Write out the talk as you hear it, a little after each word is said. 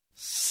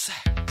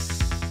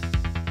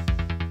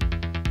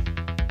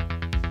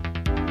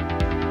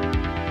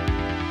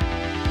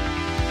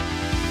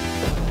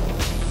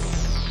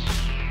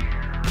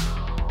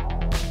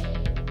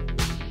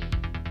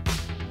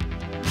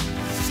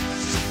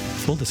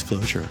Full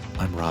disclosure,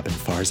 I'm Robin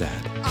Farzad.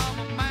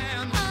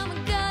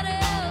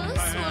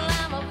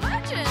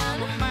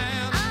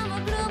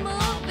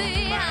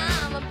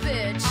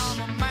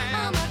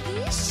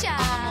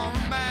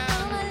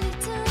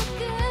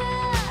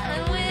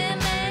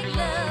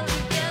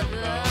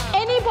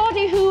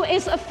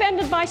 Is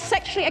offended by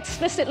sexually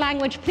explicit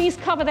language, please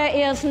cover their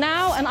ears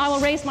now, and I will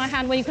raise my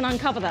hand where you can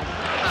uncover them.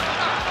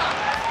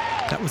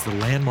 That was the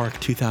landmark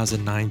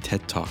 2009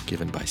 TED Talk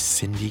given by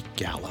Cindy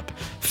Gallop,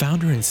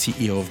 founder and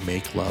CEO of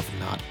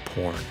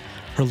MakeLoveNotPorn.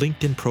 Her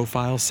LinkedIn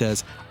profile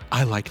says,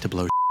 "I like to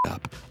blow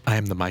up. I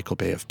am the Michael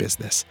Bay of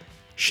business."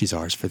 She's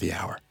ours for the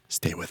hour.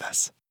 Stay with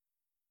us.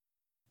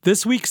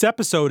 This week's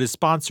episode is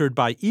sponsored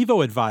by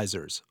Evo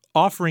Advisors,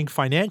 offering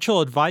financial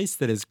advice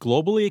that is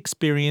globally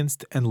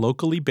experienced and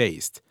locally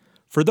based.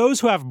 For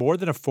those who have more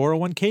than a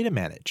 401k to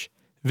manage,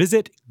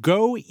 visit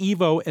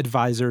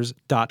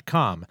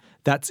goevoadvisors.com.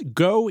 That's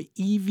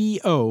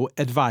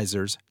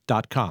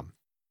goevoadvisors.com.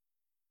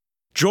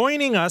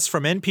 Joining us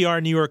from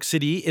NPR New York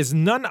City is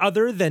none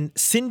other than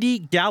Cindy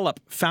Gallop,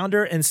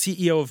 founder and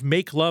CEO of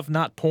Make Love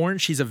Not Porn.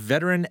 She's a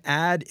veteran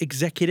ad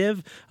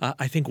executive,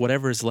 I think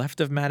whatever is left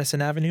of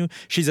Madison Avenue.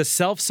 She's a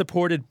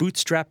self-supported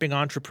bootstrapping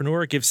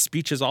entrepreneur, gives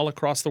speeches all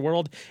across the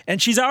world,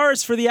 and she's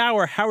ours for the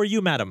hour. How are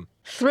you, madam?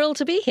 Thrilled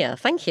to be here.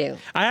 Thank you.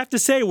 I have to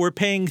say, we're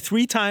paying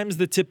 3 times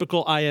the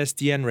typical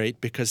ISDN rate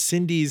because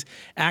Cindy's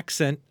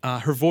accent,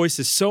 her voice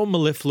is so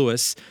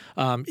mellifluous.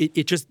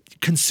 It just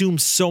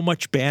consumes so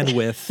much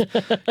bandwidth.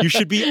 You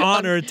should be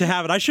honored to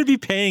have it. I should be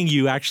paying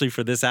you, actually,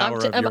 for this hour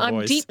of your voice.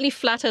 I'm deeply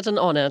flattered and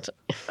honored.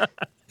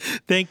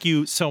 Thank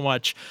you so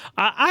much.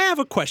 I have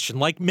a question.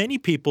 Like many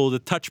people, the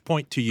touch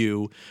point to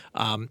you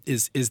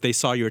is they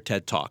saw your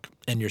TED Talk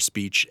and your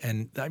speech.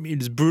 And I mean,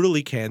 it's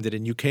brutally candid.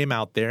 And you came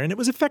out there, and it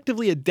was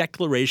effectively a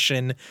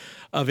declaration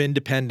of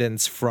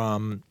independence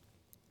from,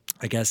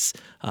 I guess,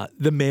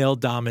 the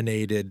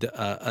male-dominated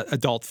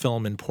adult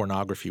film and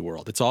pornography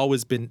world. It's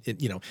always been,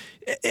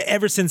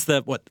 ever since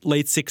the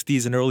late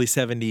 60s and early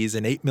 70s,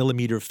 and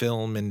 8mm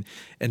film and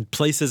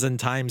places in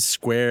Times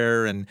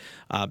Square and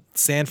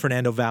San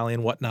Fernando Valley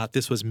and whatnot.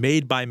 This was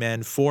made by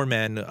men for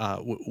men,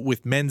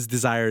 with men's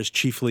desires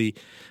chiefly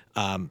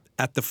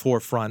at the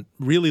forefront,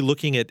 really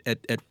looking at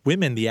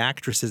women, the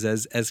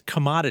actresses, as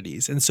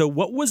commodities. And so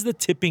what was the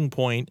tipping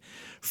point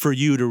for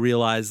you to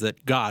realize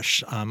that,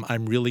 gosh,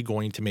 I'm really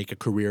going to make a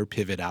career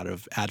pivot out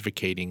of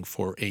advocating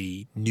for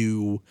a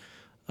new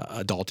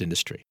adult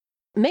industry?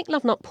 Make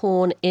Love Not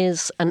Porn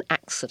is an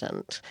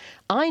accident.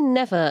 I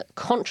never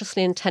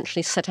consciously,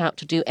 intentionally set out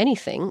to do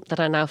anything that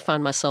I now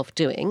find myself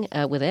doing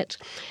with it.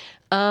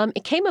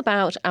 It came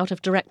about out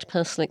of direct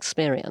personal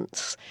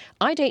experience.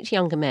 I date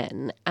younger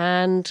men,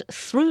 and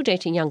through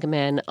dating younger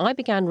men, I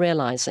began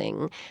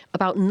realizing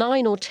about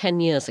 9 or 10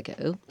 years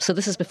ago, so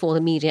this is before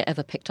the media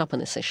ever picked up on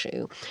this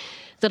issue,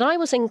 that I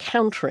was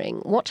encountering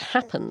what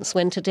happens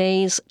when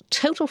today's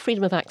total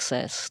freedom of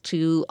access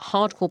to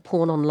hardcore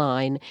porn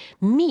online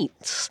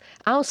meets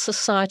our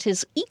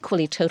society's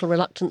equally total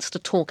reluctance to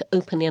talk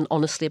openly and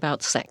honestly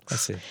about sex. I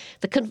see.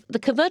 The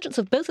convergence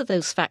of both of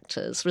those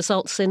factors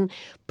results in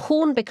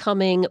porn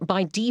becoming,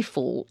 by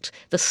default,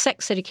 the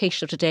sex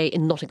education of today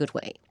in not a good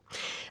way.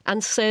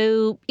 And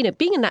so,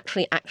 being a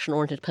naturally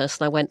action-oriented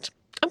person, I went,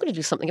 I'm going to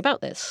do something about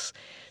this.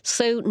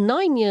 So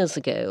 9 years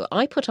ago,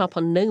 I put up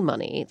on no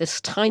money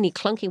this tiny,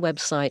 clunky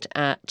website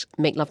at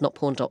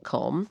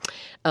MakeLoveNotPorn.com,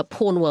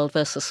 Porn World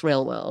versus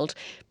Real World,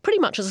 pretty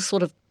much as a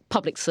sort of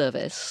public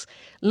service,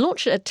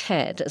 launched a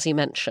TED, as you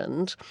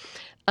mentioned,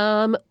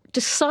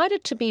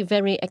 decided to be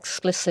very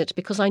explicit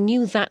because I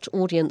knew that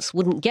audience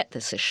wouldn't get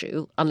this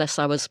issue unless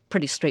I was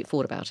pretty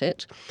straightforward about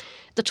it.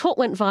 The talk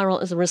went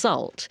viral as a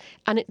result,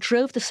 and it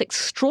drove this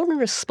extraordinary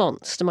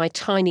response to my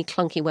tiny,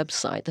 clunky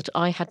website that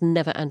I had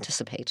never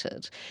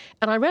anticipated.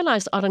 And I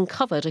realized I'd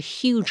uncovered a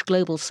huge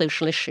global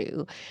social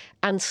issue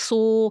and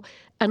saw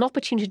an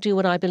opportunity to do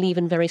what I believe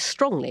in very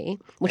strongly,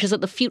 which is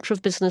that the future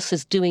of business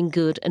is doing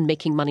good and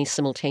making money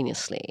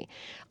simultaneously.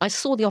 I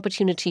saw the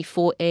opportunity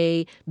for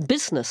a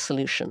business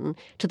solution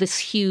to this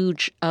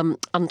huge,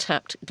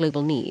 untapped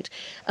global need.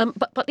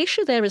 But the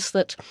issue there is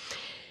that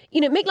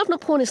Make Love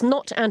Not Porn is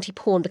not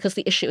anti-porn because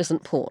the issue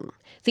isn't porn.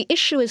 The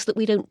issue is that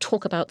we don't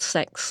talk about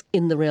sex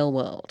in the real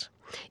world.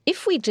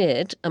 If we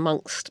did,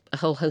 amongst a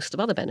whole host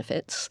of other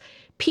benefits,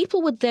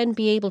 people would then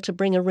be able to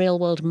bring a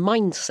real-world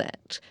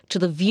mindset to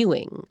the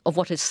viewing of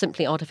what is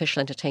simply artificial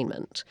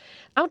entertainment.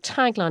 Our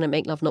tagline at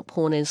Make Love Not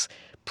Porn is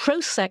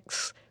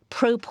pro-sex,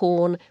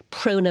 pro-porn,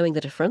 pro-knowing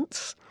the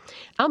difference.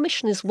 Our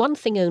mission is one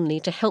thing only,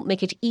 to help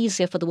make it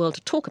easier for the world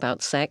to talk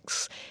about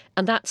sex,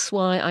 and that's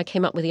why I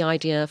came up with the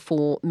idea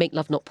for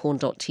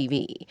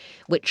MakeLoveNotPorn.tv,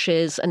 which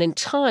is an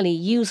entirely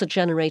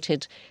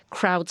user-generated,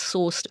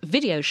 crowdsourced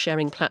video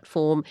sharing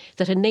platform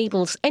that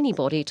enables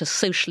anybody to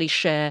socially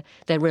share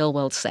their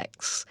real-world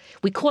sex.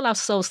 We call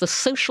ourselves the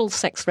social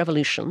sex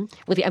revolution,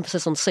 with the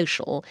emphasis on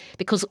social,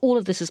 because all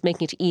of this is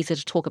making it easier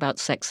to talk about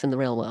sex in the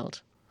real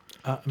world.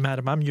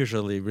 Madam, I'm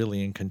usually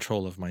really in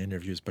control of my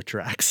interviews, but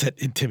your accent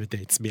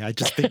intimidates me. I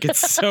just think it's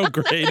so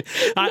great.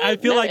 I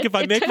feel like if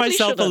I make totally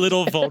myself a shouldn't.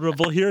 little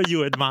vulnerable here,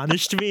 you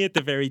admonished me at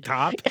the very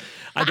top.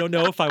 I don't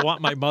know if I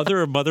want my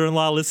mother or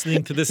mother-in-law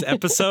listening to this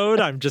episode.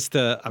 I'm just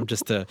a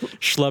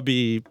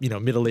schlubby,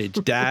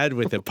 middle-aged dad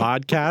with a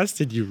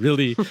podcast, and you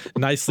really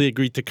nicely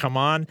agreed to come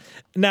on.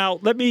 Now,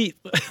 let me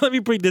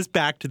bring this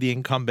back to the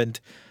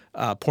incumbent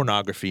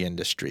pornography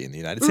industry in the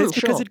United States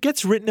because sure. it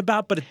gets written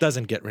about, but it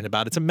doesn't get written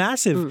about. It's a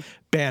massive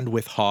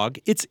bandwidth hog.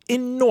 It's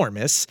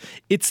enormous.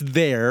 It's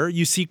there.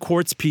 You see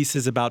quartz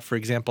pieces about, for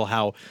example,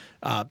 how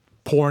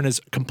porn has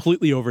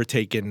completely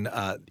overtaken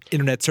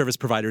internet service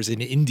providers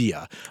in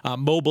India.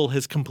 Mobile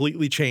has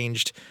completely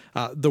changed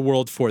the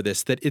world for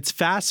this, that it's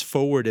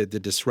fast-forwarded the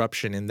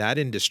disruption in that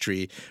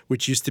industry,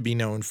 which used to be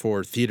known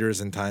for theaters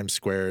and Times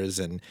Squares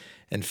and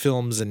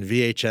films and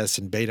VHS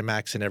and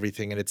Betamax and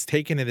everything, and it's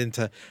taken it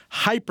into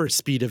hyper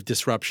speed of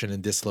disruption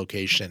and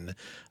dislocation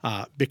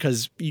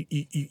because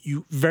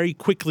you very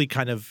quickly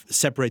kind of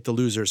separate the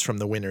losers from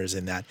the winners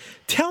in that.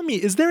 Tell me,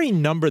 is there a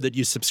number that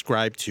you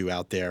subscribe to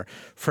out there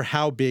for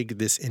how big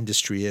this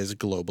industry is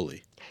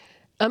globally?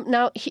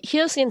 Now,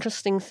 here's the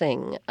interesting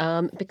thing,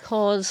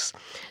 because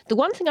the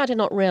one thing I did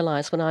not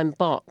realize when I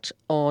embarked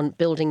on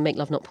building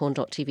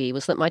MakeLoveNotPorn.tv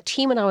was that my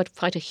team and I would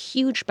fight a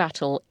huge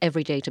battle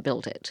every day to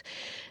build it.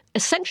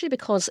 Essentially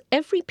because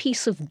every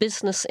piece of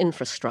business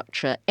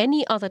infrastructure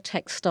any other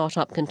tech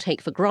startup can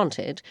take for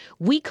granted,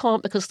 we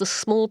can't because the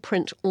small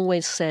print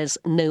always says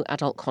no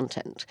adult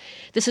content.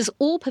 This is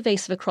all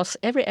pervasive across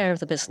every area of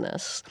the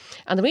business.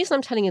 And the reason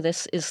I'm telling you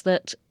this is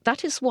that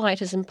is why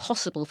it is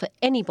impossible for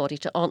anybody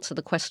to answer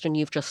the question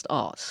you've just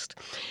asked.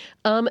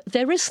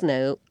 There is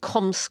no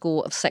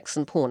ComScore of sex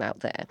and porn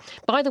out there.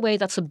 By the way,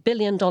 that's $1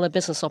 billion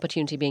business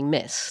opportunity being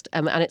missed.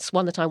 And it's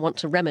one that I want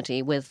to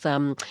remedy with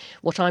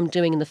what I'm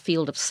doing in the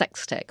field of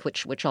sex tech,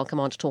 which I'll come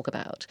on to talk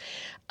about.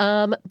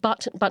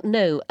 But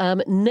no,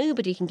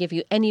 nobody can give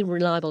you any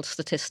reliable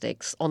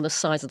statistics on the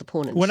size of the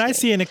porn industry. When I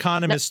see an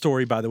Economist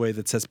story, by the way,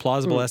 that says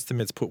plausible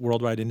estimates put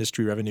worldwide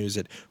industry revenues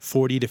at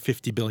 $40 to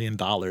 $50 billion,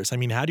 I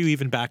mean, how do you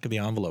even back of the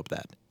envelope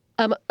that?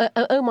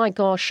 Oh my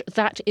gosh,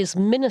 that is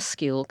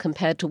minuscule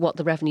compared to what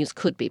the revenues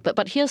could be.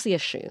 But here's the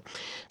issue.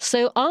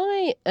 So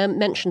I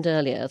mentioned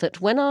earlier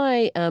that when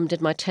I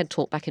did my TED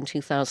Talk back in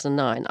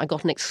 2009, I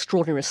got an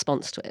extraordinary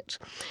response to it.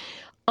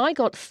 I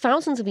got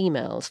thousands of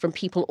emails from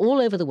people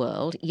all over the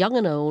world, young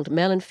and old,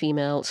 male and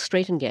female,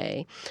 straight and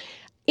gay.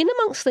 In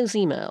amongst those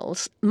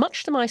emails,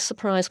 much to my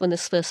surprise when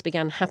this first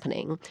began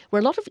happening, were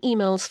a lot of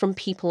emails from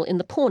people in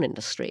the porn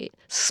industry,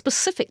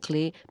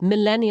 specifically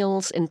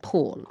millennials in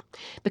porn.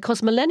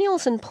 Because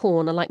millennials in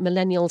porn are like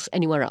millennials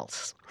anywhere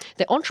else.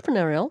 They're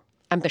entrepreneurial,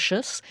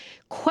 ambitious,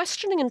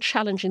 questioning and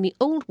challenging the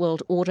old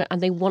world order,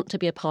 and they want to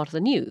be a part of the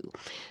new.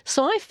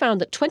 So I found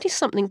that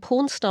 20-something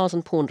porn stars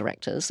and porn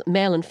directors,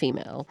 male and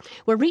female,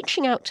 were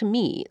reaching out to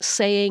me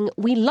saying,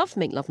 we love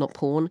Make Love Not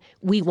Porn,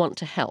 we want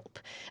to help.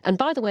 And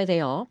by the way,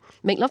 they are.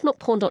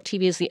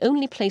 MakeLoveNotPorn.tv is the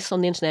only place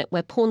on the internet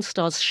where porn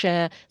stars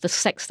share the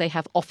sex they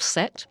have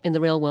offset in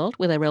the real world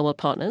with their real world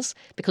partners,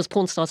 because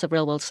porn stars have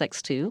real world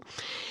sex too.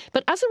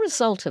 But as a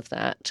result of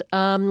that,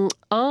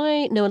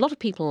 I know a lot of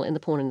people in the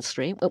porn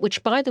industry,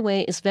 which, by the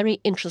way, is very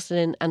interested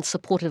in and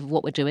supportive of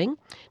what we're doing.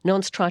 No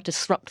one's tried to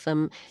disrupt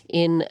them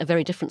in a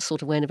very different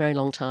sort of way in a very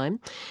long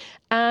time.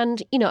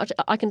 And,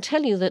 I can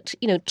tell you that,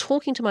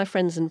 talking to my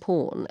friends in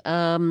porn,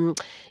 we're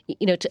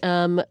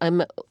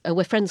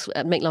friends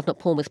at Make Love Not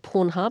Porn with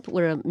Pornhub.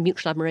 We're a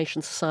mutual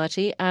admiration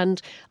society.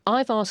 And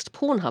I've asked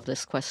Pornhub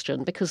this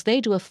question because they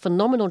do a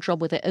phenomenal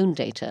job with their own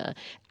data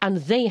and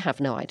they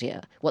have no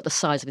idea what the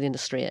size of the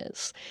industry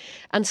is.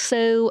 And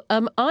so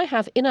I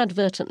have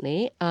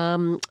inadvertently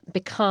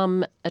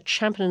become a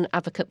champion and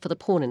advocate for the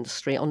porn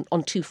industry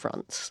on two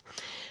fronts.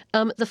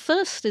 The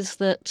first is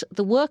that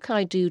the work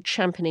I do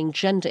championing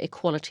gender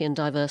equality and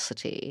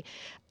diversity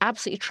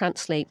absolutely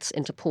translates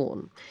into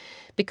porn.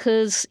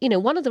 Because,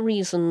 one of the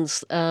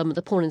reasons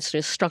the porn industry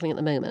is struggling at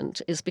the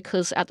moment is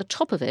because at the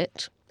top of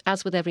it,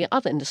 as with every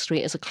other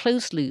industry, is a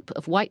closed loop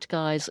of white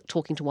guys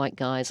talking to white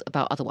guys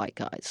about other white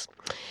guys.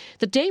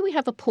 The day we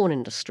have a porn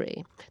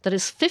industry that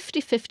is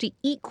 50-50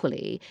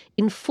 equally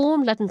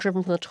informed, led and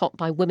driven from the top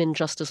by women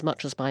just as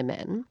much as by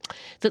men,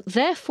 that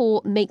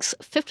therefore makes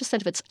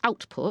 50% of its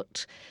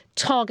output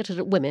targeted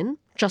at women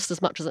just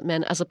as much as at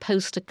men, as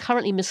opposed to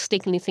currently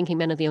mistakenly thinking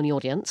men are the only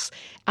audience,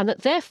 and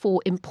that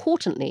therefore,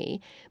 importantly,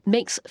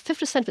 makes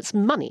 50% of its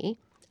money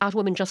out of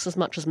women just as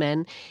much as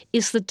men,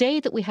 is the day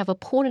that we have a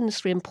porn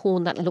industry and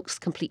porn that looks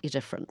completely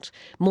different.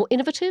 More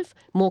innovative,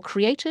 more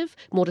creative,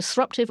 more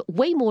disruptive,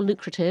 way more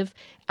lucrative,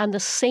 and the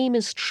same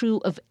is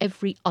true of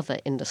every other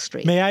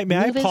industry. May I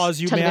Movies,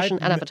 pause you? Television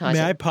and advertising.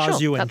 May I pause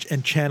Sure, you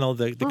and channel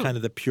the kind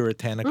of the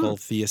puritanical,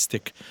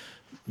 theistic,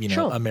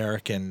 Sure.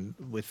 American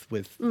with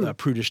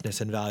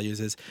prudishness and values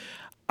is.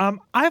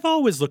 I've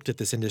always looked at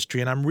this industry,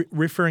 and I'm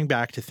referring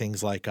back to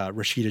things like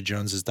Rashida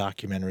Jones's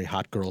documentary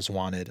 "Hot Girls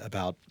Wanted"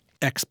 about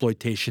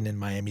exploitation in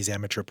Miami's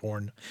amateur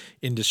porn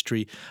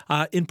industry.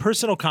 In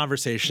personal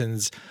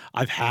conversations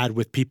I've had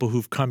with people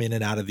who've come in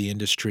and out of the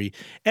industry,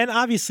 and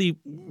obviously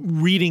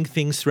reading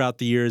things throughout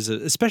the years,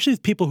 especially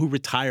with people who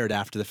retired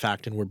after the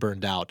fact and were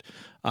burned out,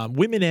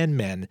 women and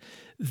men,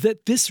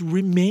 that this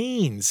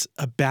remains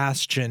a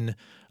bastion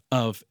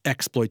of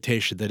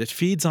exploitation, that it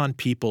feeds on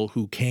people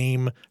who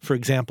came, for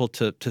example,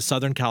 to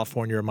Southern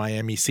California or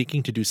Miami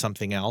seeking to do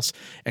something else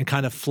and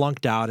kind of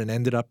flunked out and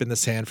ended up in the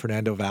San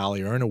Fernando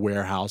Valley or in a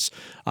warehouse,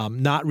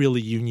 not really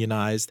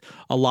unionized.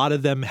 A lot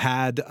of them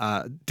had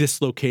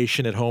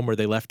dislocation at home where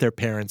they left their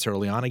parents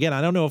early on. Again,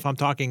 I don't know if I'm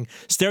talking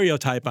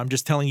stereotype. I'm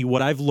just telling you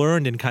what I've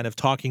learned in kind of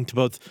talking to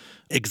both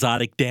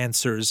exotic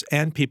dancers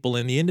and people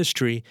in the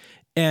industry,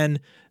 and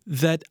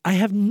that I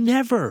have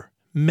never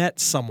met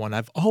someone,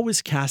 I've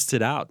always cast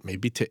it out,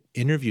 maybe to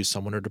interview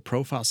someone or to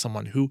profile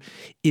someone who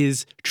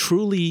is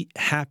truly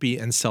happy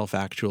and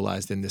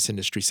self-actualized in this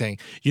industry, saying,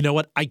 you know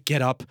what, I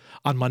get up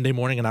on Monday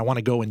morning and I want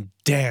to go and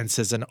dance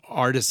as an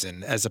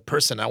artisan, as a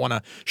person. I want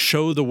to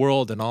show the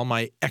world and all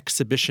my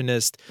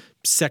exhibitionist,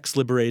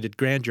 sex-liberated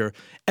grandeur.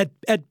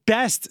 At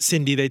best,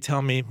 Cindy, they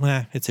tell me,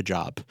 it's a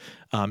job.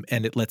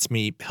 And it lets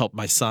me help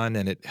my son,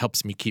 and it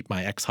helps me keep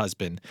my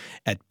ex-husband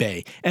at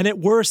bay. And at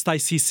worst, I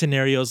see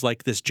scenarios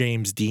like this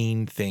James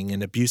Dean thing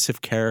and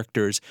abusive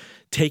characters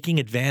taking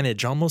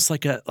advantage, almost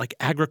like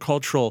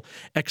agricultural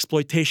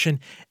exploitation.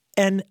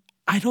 And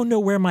I don't know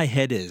where my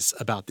head is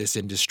about this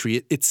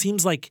industry. It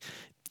seems like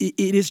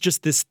it is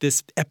just this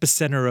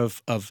epicenter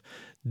of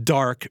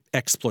dark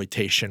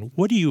exploitation.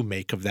 What do you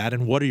make of that,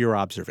 and what are your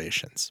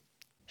observations?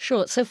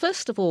 Sure. So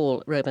first of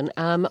all, Robin,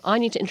 I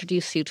need to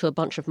introduce you to a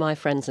bunch of my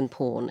friends in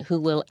porn who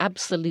will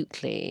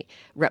absolutely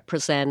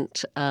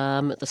represent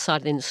the side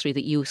of the industry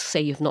that you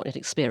say you've not yet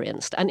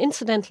experienced. And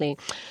incidentally,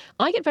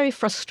 I get very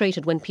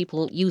frustrated when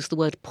people use the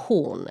word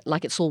porn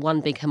like it's all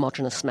one big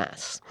homogenous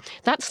mass.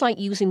 That's like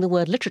using the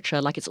word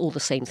literature like it's all the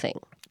same thing.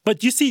 But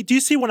do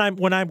you see when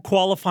I'm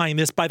qualifying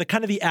this by the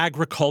kind of the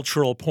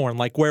agricultural porn,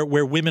 like where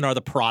women are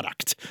the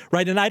product,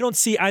 right? And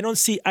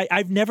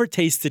I've never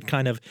tasted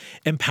kind of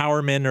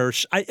empowerment or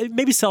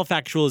maybe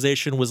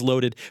self-actualization was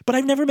loaded, but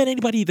I've never met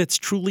anybody that's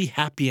truly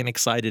happy and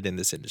excited in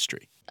this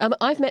industry.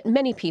 I've met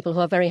many people who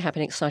are very happy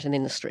and excited in the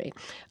industry.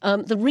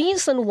 The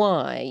reason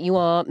why you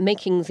are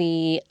making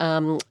the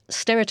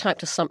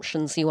stereotyped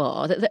assumptions you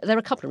are, there are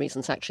a couple of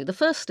reasons actually. The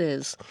first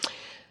is,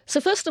 so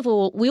first of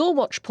all, we all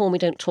watch porn, we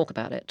don't talk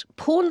about it.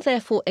 Porn,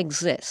 therefore,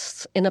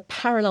 exists in a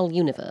parallel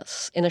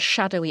universe, in a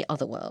shadowy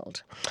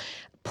otherworld.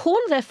 Porn,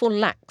 therefore,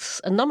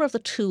 lacks a number of the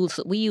tools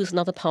that we use in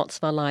other parts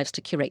of our lives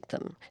to curate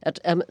them,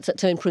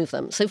 to improve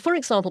them. So, for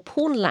example,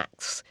 porn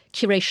lacks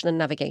curation and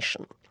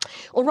navigation.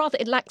 Or rather,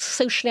 it lacks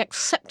socially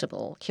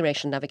acceptable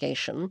curation and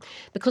navigation,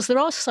 because there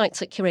are sites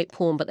that curate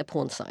porn, but they're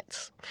porn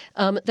sites.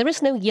 There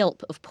is no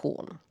Yelp of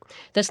porn.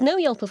 There's no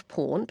Yelp of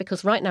porn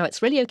because right now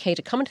it's really okay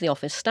to come into the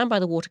office, stand by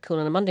the water cooler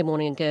on a Monday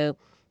morning and go,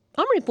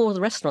 I'm really bored of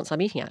the restaurants I'm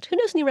eating at. Who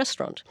knows a new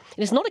restaurant?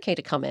 It is not okay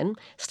to come in,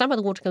 stand by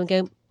the water cooler and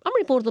go, I'm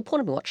really bored of the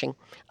porn I've been watching.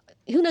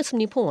 Who knows some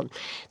new porn?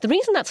 The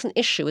reason that's an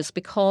issue is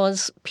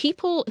because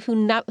people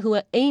who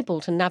are able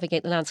to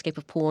navigate the landscape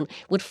of porn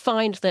would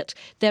find that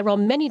there are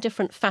many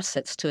different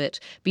facets to it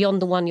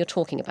beyond the one you're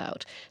talking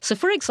about. So,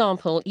 for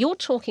example, you're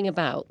talking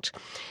about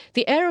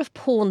the area of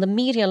porn the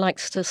media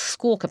likes to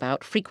squawk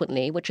about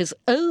frequently, which is,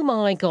 oh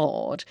my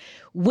God,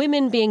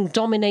 women being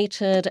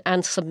dominated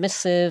and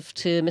submissive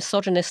to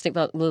misogynistic,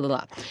 blah, blah,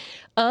 blah.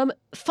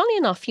 Funny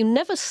enough, you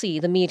never see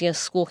the media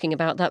squawking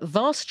about that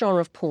vast genre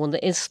of porn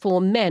that is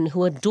for men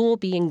who adore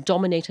being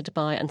dominated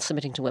by and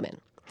submitting to women.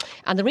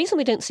 And the reason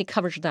we don't see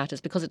coverage of that is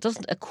because it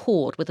doesn't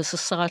accord with the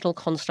societal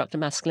construct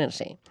of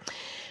masculinity.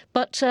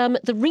 But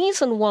the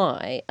reason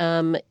why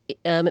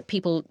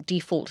people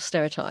default to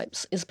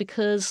stereotypes is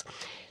because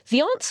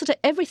the answer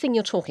to everything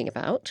you're talking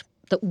about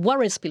that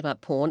worries people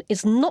about porn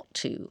is not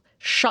to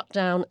shut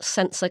down,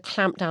 censor,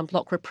 clamp down,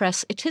 block,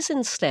 repress. It is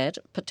instead,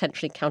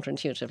 potentially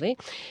counterintuitively,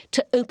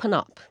 to open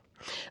up.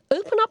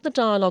 Open up the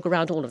dialogue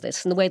around all of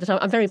this in the way that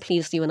I'm very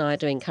pleased you and I are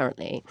doing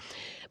currently.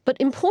 But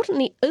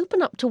importantly,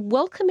 open up to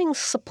welcoming,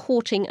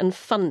 supporting and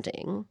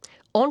funding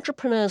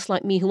entrepreneurs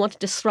like me who want to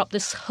disrupt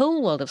this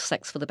whole world of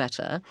sex for the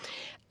better.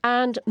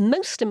 And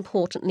most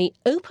importantly,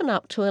 open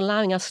up to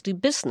allowing us to do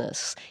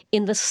business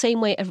in the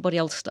same way everybody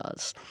else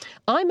does.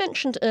 I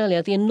mentioned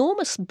earlier the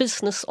enormous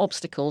business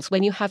obstacles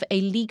when you have a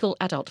legal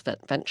adult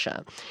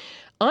venture.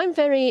 I'm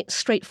very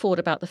straightforward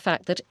about the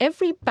fact that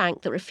every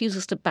bank that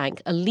refuses to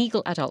bank a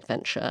legal adult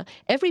venture,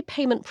 every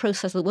payment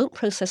processor that won't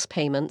process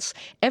payments,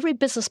 every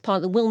business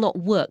partner that will not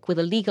work with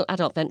a legal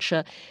adult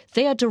venture,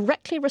 they are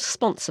directly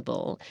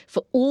responsible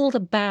for all the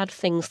bad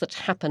things that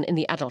happen in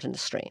the adult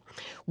industry.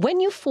 When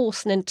you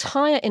force an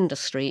entire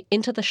industry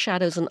into the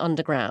shadows and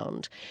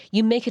underground,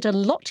 you make it a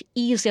lot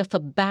easier for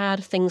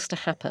bad things to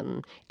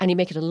happen, and you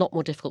make it a lot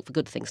more difficult for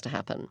good things to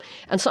happen.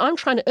 And so I'm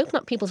trying to open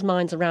up people's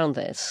minds around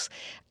this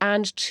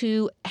and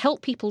to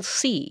help people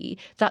see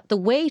that the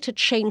way to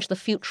change the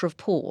future of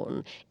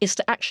porn is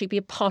to actually be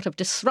a part of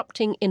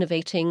disrupting,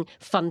 innovating,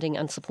 funding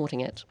and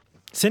supporting it.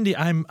 Cindy,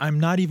 I'm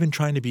not even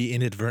trying to be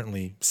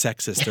inadvertently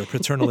sexist or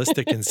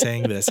paternalistic in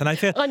saying this. And I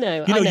feel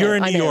you're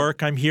in New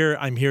York, I'm here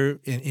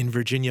in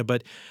Virginia,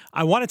 but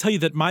I want to tell you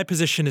that my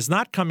position is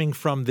not coming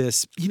from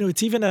this,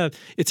 it's even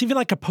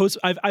like a post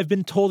I've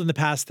been told in the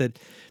past that,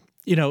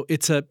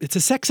 it's a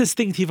sexist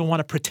thing to even want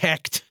to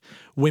protect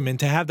women,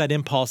 to have that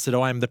impulse that,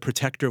 I'm the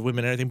protector of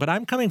women and everything. But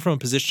I'm coming from a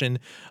position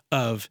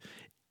of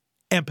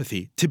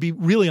empathy, to be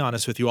really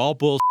honest with you, all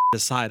bull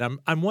aside.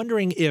 I'm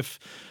wondering if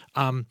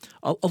a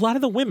lot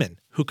of the women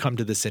who come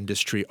to this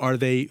industry, are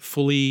they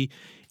fully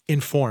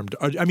informed?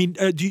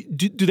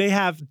 Do they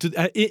have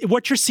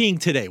what you're seeing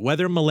today,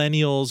 whether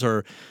millennials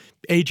or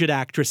aged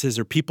actresses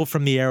or people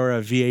from the era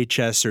of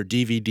VHS or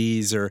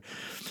DVDs or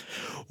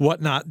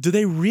whatnot, do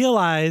they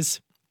realize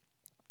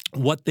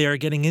what they're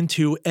getting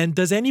into? And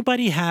does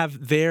anybody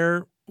have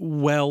their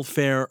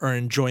welfare or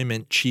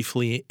enjoyment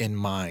chiefly in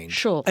mind?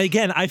 Sure.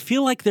 Again, I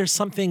feel like there's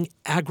something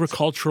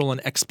agricultural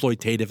and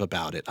exploitative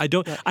about it.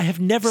 I have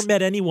never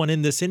met anyone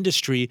in this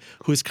industry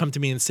who has come to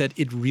me and said,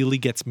 it really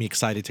gets me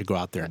excited to go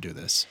out there and do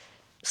this.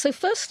 So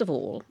first of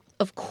all,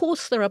 of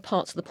course there are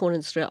parts of the porn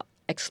industry that are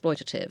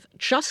exploitative,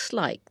 just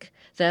like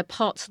there are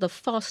parts of the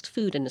fast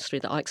food industry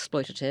that are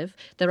exploitative.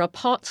 There are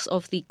parts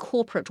of the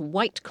corporate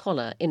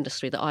white-collar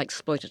industry that are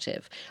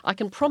exploitative. I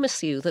can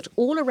promise you that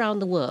all around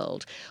the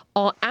world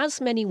are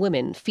as many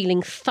women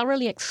feeling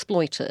thoroughly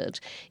exploited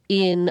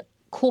in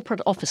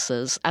corporate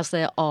offices as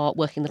there are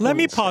working the porn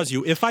industry. Let me pause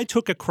you. If I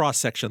took a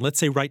cross-section, let's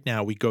say right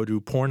now we go to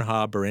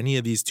Pornhub or any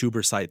of these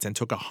tuber sites and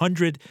took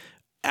 100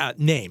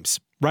 names,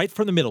 right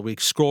from the middle, we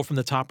scroll from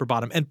the top or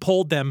bottom and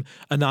polled them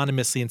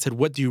anonymously and said,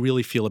 what do you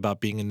really feel about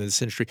being in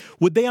this industry?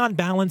 Would they on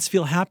balance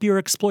feel happy or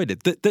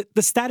exploited?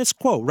 The status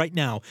quo right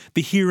now,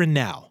 the here and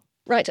now.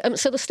 Right.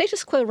 So the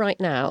status quo right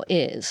now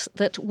is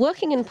that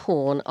working in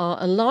porn are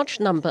a large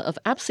number of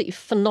absolutely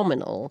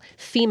phenomenal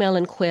female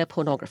and queer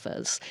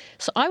pornographers.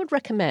 So I would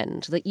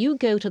recommend that you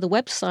go to the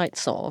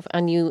websites of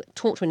and you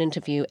talk to and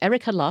interview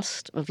Erica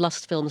Lust of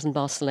Lust Films in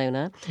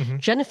Barcelona,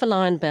 Jennifer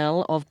Lyon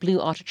Bell of Blue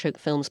Artichoke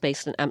Films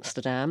based in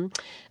Amsterdam,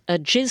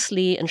 Jiz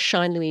Lee and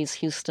Shine Louise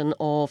Houston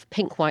of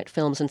Pink White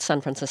Films in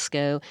San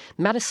Francisco,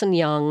 Madison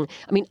Young.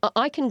 I mean,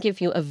 I can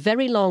give you a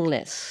very long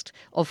list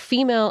of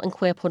female and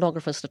queer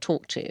pornographers to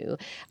talk to,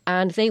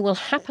 and they will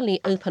happily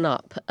open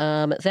up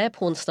their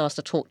porn stars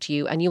to talk to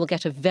you, and you will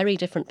get a very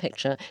different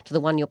picture to the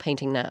one you're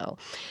painting now.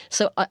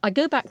 So I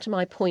go back to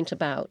my point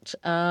about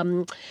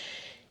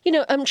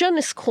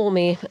journalists call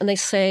me and they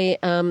say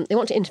they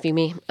want to interview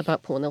me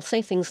about porn. They'll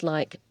say things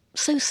like,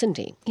 so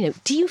Cindy,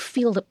 do you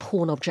feel that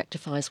porn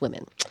objectifies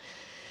women?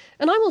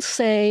 And I will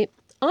say,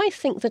 I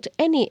think that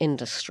any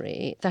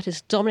industry that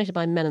is dominated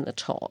by men at the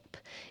top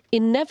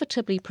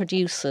inevitably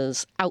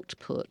produces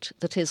output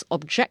that is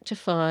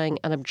objectifying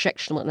and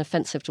objectionable and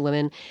offensive to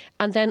women,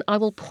 and then I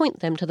will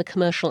point them to the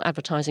commercial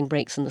advertising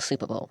breaks in the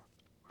Super Bowl.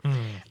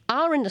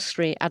 Our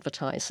industry,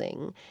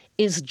 advertising,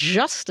 is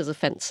just as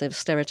offensive,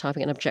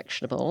 stereotyping, and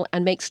objectionable,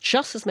 and makes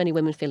just as many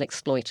women feel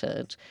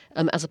exploited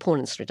as a porn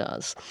industry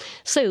does.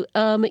 So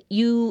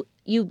you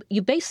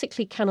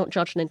basically cannot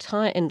judge an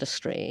entire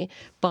industry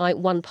by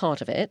one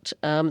part of it.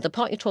 The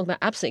part you're talking about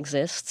absolutely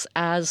exists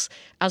as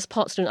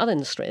parts do in other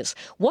industries.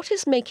 What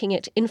is making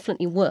it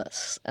infinitely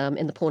worse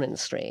in the porn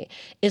industry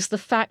is the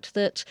fact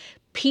that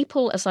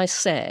people, as I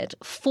said,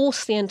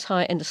 force the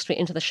entire industry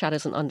into the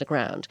shadows and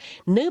underground.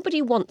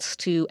 Nobody wants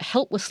to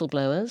help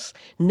whistleblowers.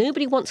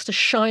 Nobody wants to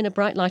shine a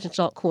bright light into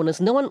dark corners.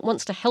 No one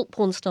wants to help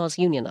porn stars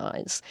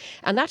unionize.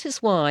 And that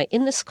is why,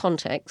 in this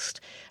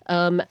context,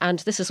 and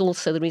this is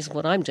also the reason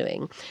what I'm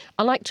doing,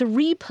 I like to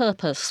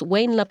repurpose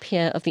Wayne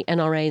LaPierre of the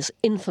NRA's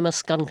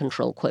infamous gun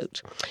control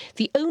quote.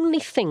 The only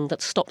thing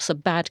that stops a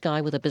bad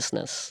guy with a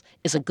business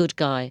is a good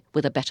guy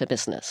with a better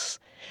business.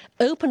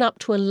 Open up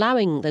to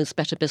allowing those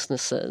better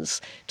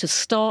businesses to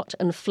start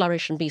and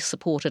flourish and be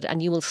supported,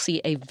 and you will see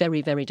a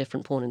very, very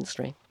different porn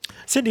industry.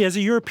 Cindy, as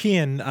a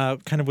European,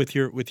 kind of with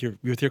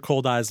your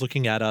cold eyes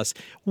looking at us,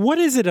 what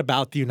is it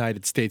about the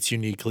United States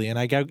uniquely?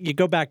 And you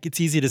go back, it's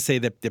easy to say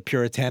that the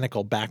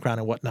puritanical background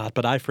and whatnot,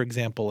 but I, for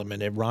example, am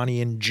an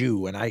Iranian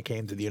Jew, and I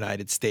came to the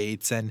United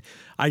States, and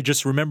I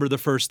just remember the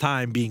first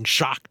time being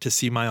shocked to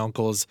see my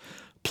uncle's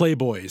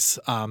Playboys.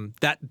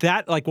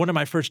 That like one of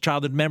my first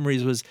childhood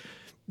memories was,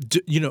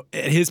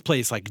 at his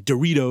place, like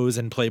Doritos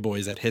and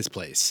Playboys at his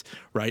place,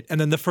 right? And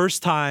then the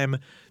first time,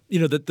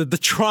 the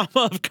trauma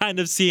of kind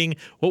of seeing,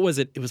 what was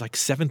it? It was like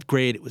 7th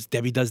grade. It was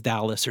Debbie Does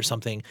Dallas or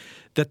something,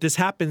 that this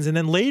happens. And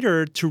then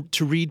later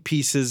to read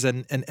pieces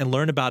and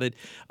learn about it.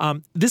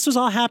 This was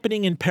all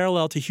happening in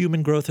parallel to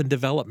human growth and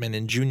development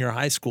in junior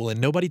high school, and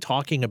nobody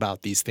talking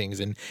about these things.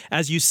 And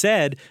as you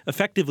said,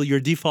 effectively your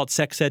default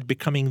sex ed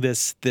becoming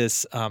this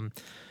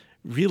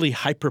really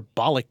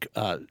hyperbolic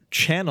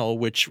channel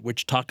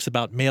which talks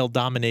about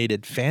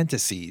male-dominated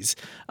fantasies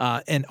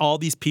and all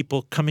these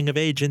people coming of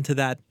age into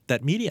that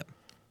medium.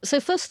 So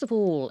first of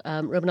all,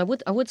 Robin,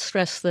 I would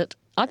stress that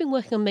I've been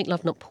working on Make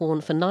Love Not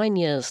Porn for 9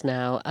 years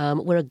now.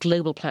 We're a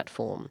global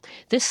platform.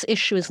 This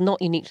issue is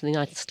not unique to the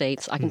United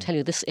States. I can tell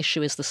you this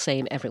issue is the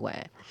same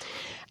everywhere.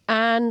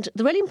 And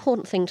the really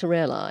important thing to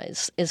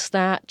realize is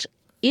that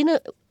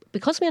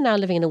because we are now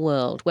living in a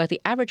world where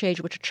the average age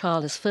at which a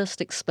child is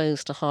first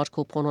exposed to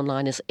hardcore porn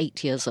online is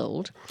 8 years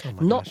old,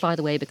 not, by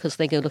the way, because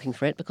they go looking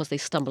for it, because they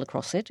stumble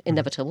across it,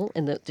 inevitable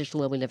in the digital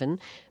world we live in.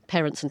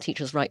 Parents and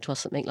teachers write to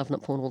us at Make Love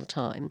Not Porn all the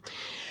time.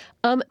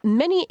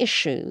 Many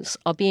issues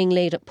are being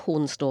laid at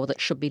porn's door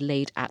that should be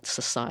laid at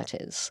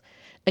society's.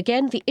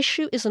 Again, the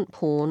issue isn't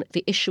porn.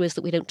 The issue is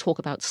that we don't talk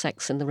about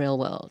sex in the real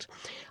world.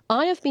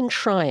 I have been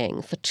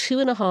trying for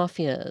 2.5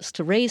 years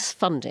to raise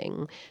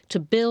funding to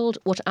build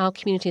what our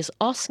community is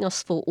asking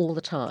us for all the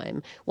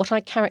time, what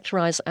I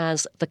characterize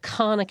as the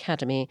Khan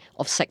Academy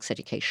of sex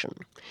education.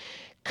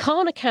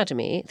 Khan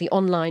Academy, the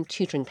online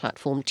tutoring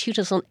platform,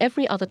 tutors on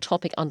every other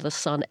topic under the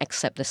sun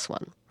except this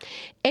one.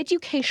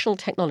 Educational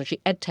technology,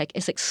 EdTech,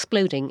 is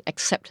exploding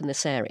except in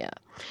this area.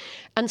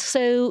 And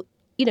so,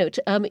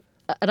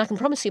 and I can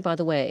promise you, by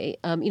the way,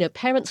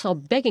 parents are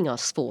begging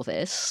us for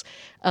this.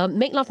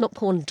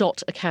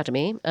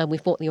 MakeLoveNotPorn.academy,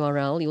 we've bought the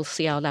URL, you'll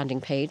see our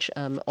landing page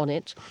on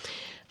it,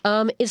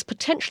 is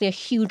potentially a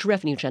huge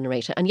revenue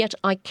generator, and yet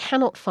I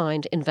cannot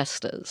find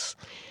investors.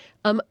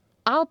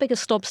 Our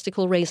biggest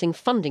obstacle raising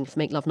funding for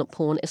Make Love Not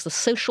Porn is the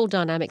social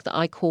dynamic that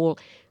I call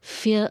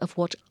fear of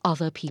what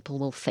other people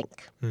will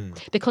think.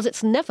 Because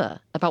it's never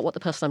about what the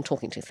person I'm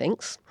talking to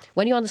thinks.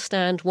 When you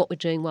understand what we're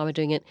doing, why we're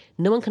doing it,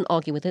 no one can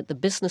argue with it. The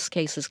business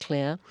case is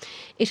clear.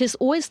 It is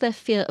always their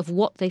fear of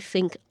what they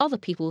think other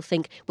people will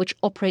think, which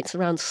operates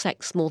around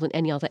sex more than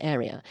any other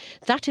area.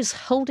 That is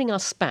holding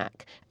us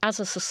back as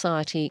a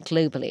society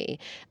globally.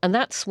 And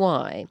that's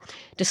why,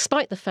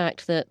 despite the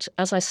fact that,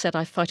 as I said,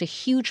 I fight a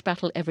huge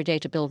battle every day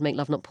to build Make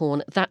Love Not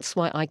Porn, that's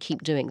why I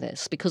keep doing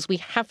this, because we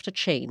have to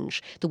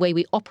change the way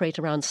we operate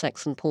around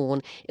sex and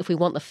porn if we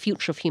want the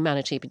future of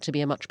humanity to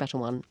be a much better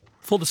one.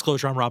 Full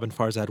disclosure, I'm Robin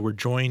Farzad. We're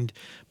joined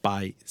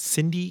by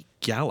Cindy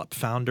Gallop,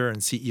 founder and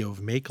CEO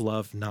of Make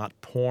Love Not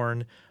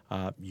Porn.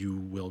 You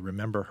will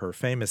remember her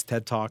famous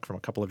TED Talk from a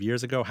couple of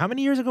years ago. How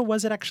many years ago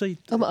was it actually?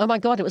 Oh my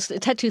God, it was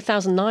TED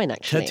 2009,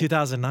 actually. TED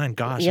 2009.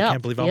 Gosh, I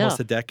can't believe almost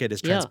a decade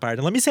has transpired.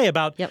 And let me say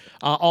about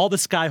All the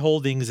Sky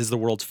Holdings is the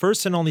world's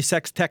first and only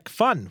sex tech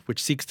fund,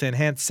 which seeks to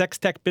enhance sex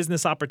tech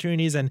business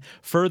opportunities and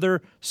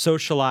further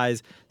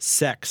socialize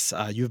sex.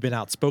 You've been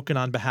outspoken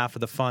on behalf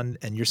of the fund,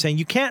 and you're saying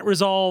you can't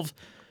resolve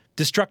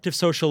destructive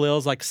social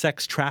ills like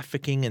sex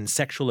trafficking and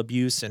sexual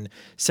abuse and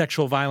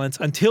sexual violence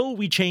until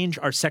we change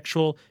our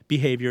sexual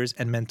behaviors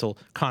and mental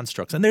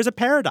constructs. And there's a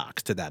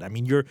paradox to that. I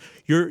mean,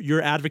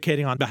 you're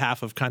advocating on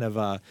behalf of kind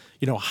of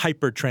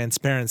hyper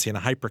transparency and a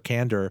hyper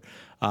candor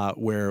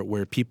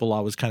where people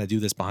always kind of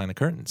do this behind the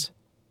curtains.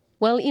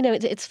 Well,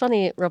 it's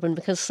funny, Robin,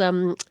 because,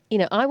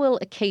 I will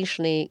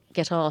occasionally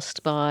get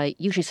asked by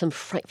usually some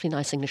frightfully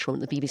nice English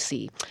woman at the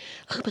BBC,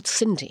 "Oh, but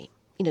Cindy,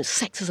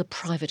 sex is a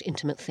private,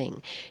 intimate thing.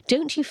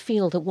 Don't you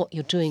feel that what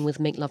you're doing with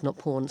Make Love Not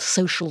Porn,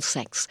 social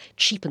sex,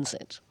 cheapens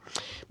it?"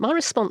 My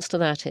response to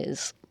that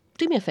is,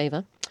 do me a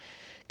favour.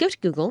 Go to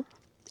Google,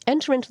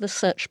 enter into the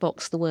search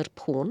box the word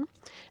porn,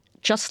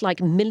 just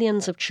like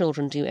millions of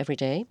children do every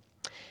day.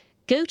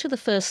 Go to the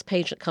first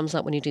page that comes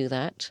up when you do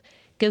that.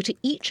 Go to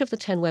each of the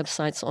 10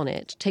 websites on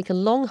it. Take a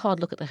long,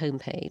 hard look at the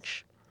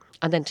homepage,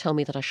 and then tell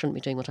me that I shouldn't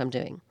be doing what I'm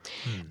doing.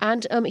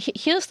 And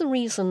here's the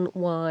reason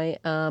why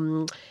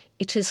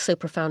it is so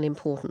profoundly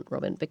important,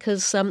 Robin,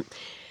 because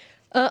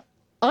I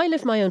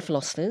live my own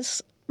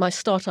philosophies. My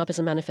startup is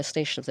a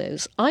manifestation of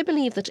those. I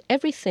believe that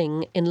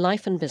everything in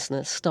life and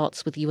business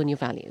starts with you and your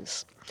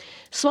values.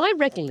 So I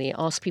regularly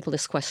ask people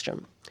this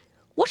question: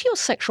 what are your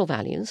sexual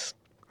values?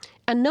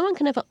 And no one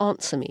can ever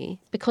answer me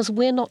because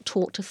we're not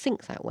taught to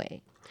think that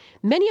way.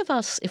 Many of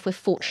us, if we're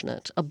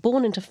fortunate, are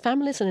born into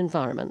families and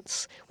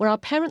environments where our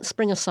parents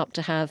bring us up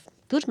to have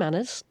good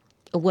manners,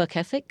 a work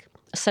ethic,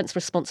 a sense of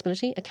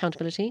responsibility,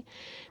 accountability.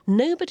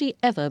 Nobody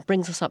ever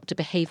brings us up to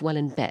behave well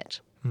in bed.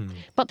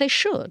 But they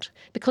should,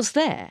 because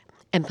their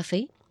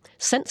empathy,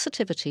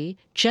 sensitivity,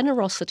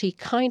 generosity,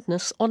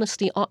 kindness,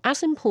 honesty are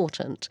as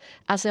important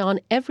as they are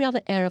in every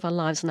other area of our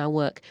lives and our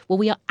work where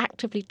we are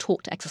actively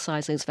taught to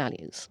exercise those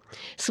values.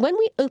 So when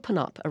we open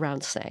up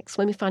around sex,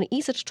 when we find it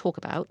easier to talk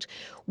about,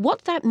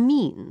 what that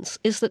means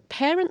is that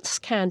parents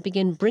can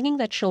begin bringing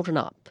their children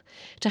up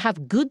to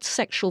have good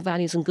sexual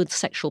values and good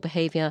sexual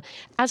behavior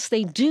as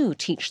they do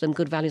teach them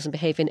good values and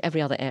behavior in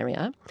every other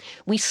area.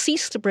 We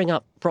cease to bring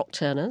up Brock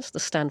Turner's, the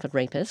Stanford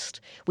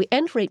rapist. We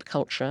end rape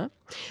culture.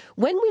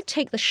 When we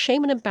take the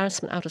shame and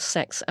embarrassment out of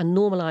sex and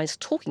normalize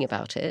talking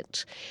about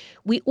it,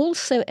 we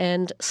also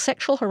end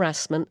sexual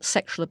harassment,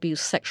 sexual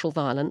abuse, sexual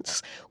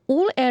violence,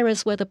 all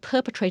areas where the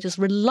perpetrators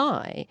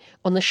rely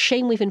on the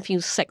shame we've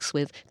infused sex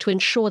with to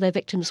ensure their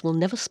victims will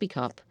never speak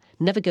up,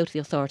 never go to the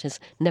authorities,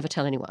 never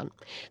tell anyone.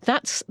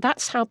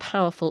 That's how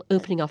powerful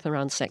opening up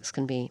around sex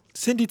can be.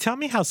 Cindy, tell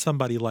me how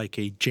somebody like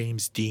a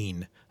James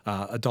Dean,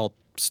 adult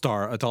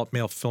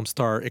male film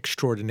star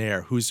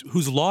extraordinaire,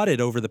 who's lauded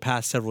over the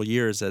past several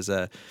years as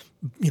a,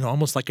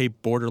 almost like a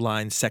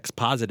borderline sex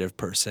positive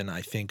person,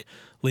 I think,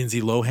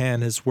 Lindsay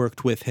Lohan has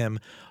worked with him.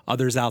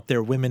 Others out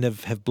there, women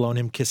have blown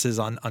him kisses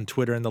on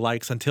Twitter and the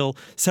likes, until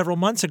several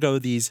months ago,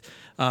 these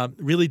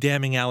really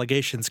damning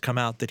allegations come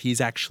out that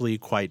he's actually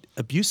quite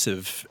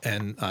abusive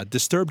and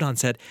disturbed on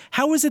set.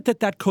 How is it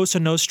that Cosa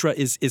Nostra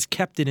is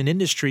kept in an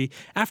industry?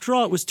 After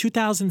all, it was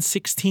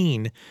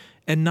 2016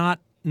 and not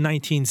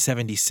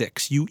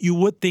 1976. You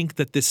would think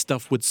that this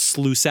stuff would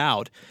sluice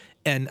out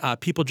and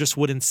people just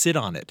wouldn't sit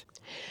on it.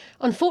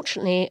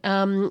 Unfortunately,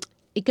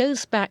 it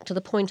goes back to the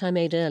point I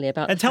made earlier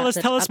about. And tell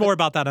us more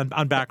about that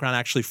on background,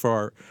 actually,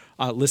 for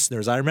our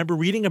listeners. I remember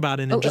reading about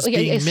it and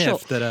being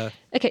miffed that.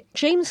 Okay,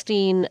 James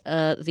Dean,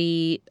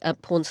 the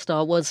porn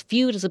star, was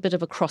viewed as a bit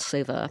of a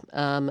crossover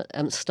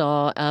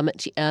star.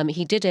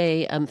 He did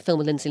a film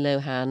with Lindsay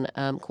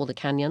Lohan called The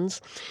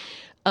Canyons.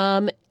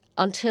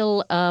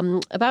 Until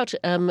about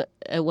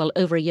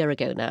over a year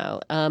ago now,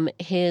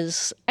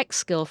 his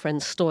ex-girlfriend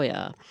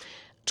Stoya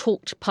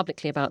talked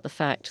publicly about the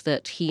fact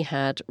that he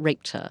had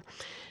raped her.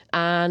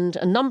 And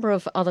a number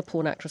of other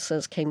porn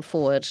actresses came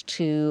forward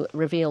to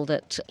reveal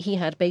that he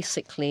had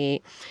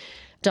basically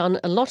done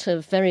a lot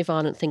of very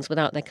violent things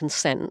without their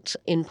consent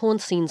in porn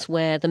scenes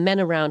where the men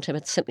around him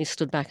had simply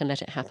stood back and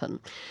let it happen.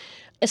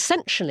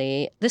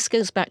 Essentially, this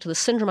goes back to the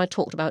syndrome I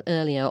talked about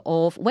earlier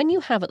of when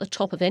you have at the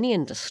top of any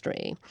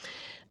industry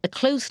a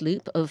closed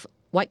loop of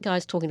white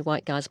guys talking to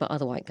white guys about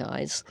other white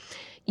guys,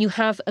 you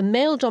have a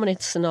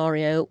male-dominated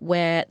scenario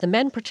where the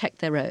men protect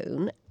their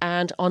own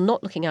and are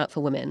not looking out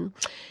for women.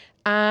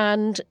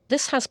 And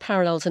this has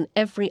parallels in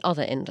every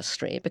other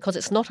industry because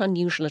it's not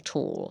unusual at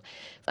all.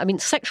 I mean,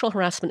 sexual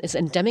harassment is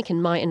endemic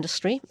in my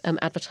industry,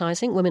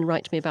 advertising. Women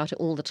write to me about it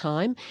all the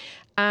time.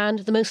 And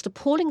the most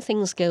appalling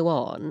things go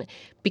on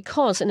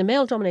because in a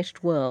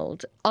male-dominated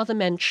world, other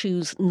men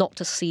choose not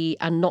to see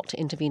and not to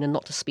intervene and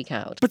not to speak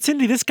out. But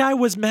Cindy, this guy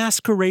was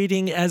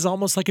masquerading as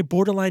almost like a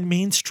borderline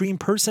mainstream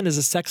person, as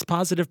a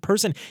sex-positive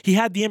person. He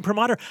had the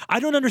imprimatur. I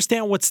don't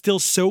understand what's still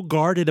so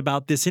guarded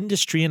about this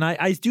industry, and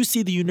I do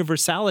see the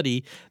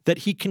universality that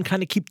he can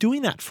kind of keep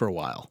doing that for a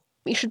while.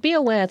 You should be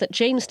aware that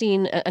James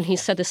Dean, and he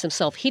said this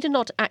himself, he did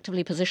not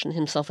actively position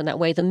himself in that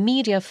way. The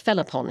media fell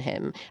upon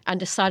him and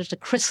decided to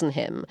christen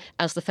him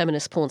as the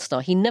feminist porn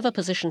star. He never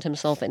positioned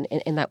himself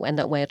in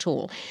that way at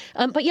all.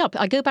 But yeah,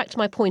 I go back to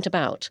my point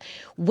about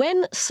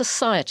when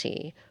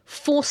society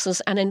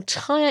forces an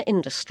entire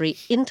industry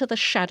into the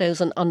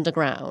shadows and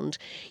underground,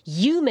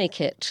 you make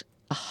it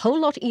a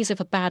whole lot easier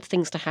for bad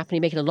things to happen.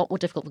 You make it a lot more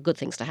difficult for good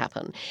things to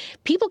happen.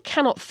 People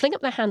cannot fling up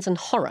their hands in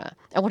horror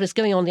at what is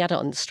going on in the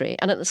adult industry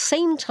and at the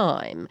same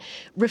time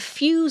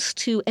refuse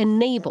to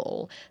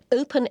enable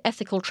open,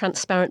 ethical,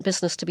 transparent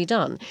business to be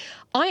done.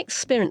 I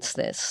experience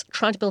this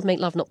trying to build Make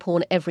Love Not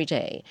Porn every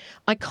day.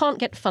 I can't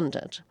get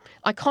funded.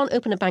 I can't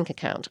open a bank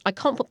account. I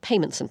can't put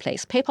payments in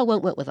place. PayPal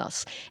won't work with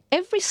us.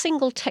 Every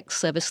single tech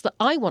service that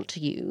I want to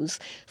use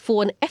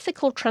for an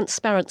ethical,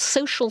 transparent,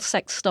 social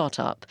sex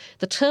startup,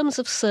 the terms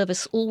of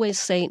service always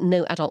say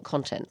no adult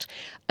content.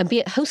 And be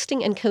it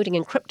hosting,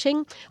 encoding,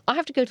 encrypting, I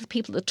have to go to the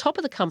people at the top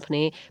of the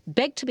company,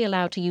 beg to be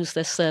allowed to use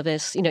their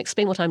service,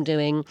 explain what I'm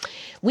doing.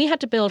 We had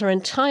to build our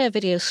entire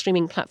video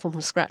streaming platform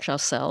from scratch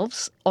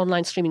ourselves.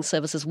 Online streaming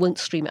services won't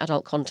stream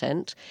adult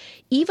content.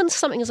 Even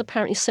something as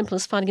apparently simple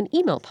as finding an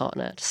email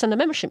partner to send the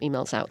membership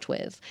emails out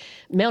with.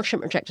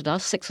 MailChimp rejected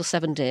us, 6 or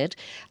 7 did.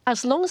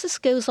 As long as this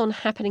goes on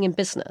happening in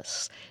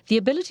business, the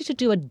ability to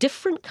do a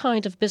different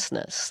kind of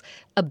business,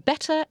 a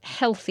better,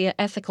 healthier,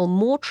 ethical,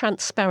 more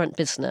transparent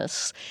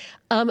business,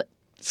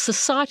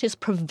 society is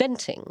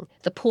preventing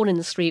the porn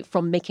industry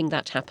from making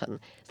that happen.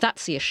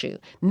 That's the issue.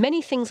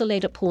 Many things are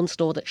laid at porn's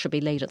door that should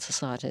be laid at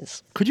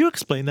society's. Could you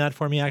explain that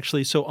for me,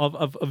 actually? So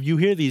of you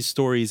hear these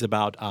stories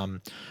about,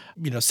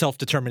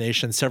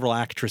 self-determination, several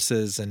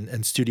actresses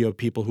and studio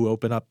people who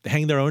open up,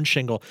 hang their own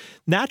shingle.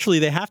 Naturally,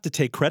 they have to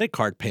take credit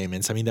card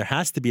payments. I mean, there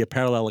has to be a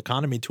parallel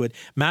economy to it.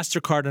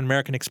 MasterCard and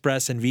American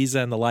Express and Visa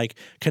and the like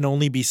can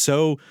only be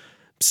so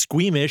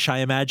squeamish. I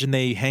imagine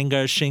they hang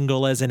a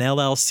shingle as an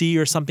LLC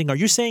or something. Are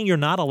you saying you're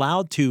not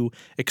allowed to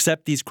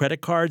accept these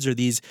credit cards, or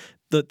the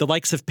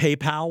likes of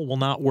PayPal will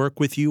not work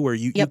with you, or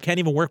you can't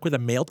even work with a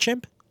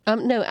MailChimp?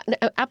 No,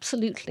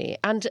 absolutely.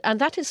 And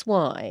that is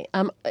why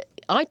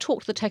I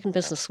talk to the tech and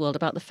business world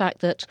about the fact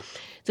that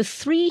the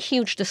 3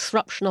 huge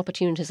disruption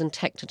opportunities in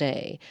tech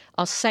today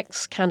are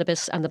sex,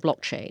 cannabis, and the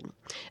blockchain.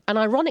 And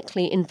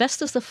ironically,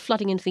 investors are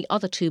flooding into the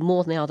other 2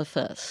 more than they are the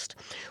first.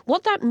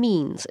 What that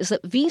means is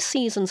that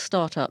VCs and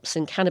startups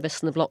in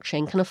cannabis and the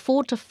blockchain can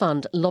afford to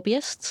fund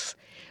lobbyists,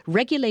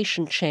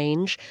 regulation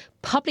change,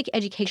 public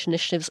education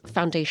initiatives,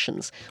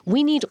 foundations.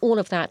 We need all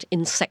of that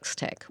in sex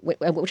tech,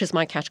 which is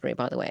my category,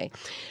 by the way.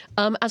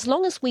 As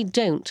long as we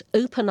don't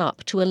open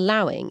up to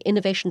allowing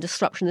innovation disruption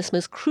disruption in this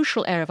most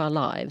crucial area of our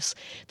lives,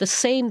 the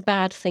same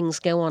bad things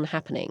go on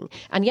happening.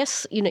 And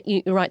yes,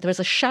 you're right, there is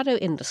a shadow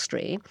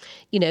industry,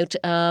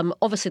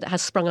 obviously that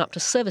has sprung up to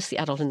service the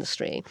adult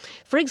industry.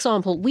 For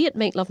example, we at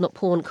Make Love Not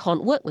Porn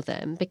can't work with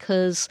them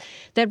because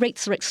their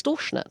rates are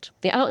extortionate.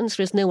 The adult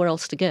industry has nowhere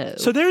else to go.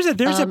 So there's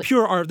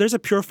a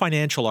pure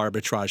financial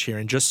arbitrage here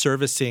in just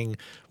servicing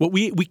what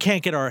we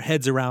can't get our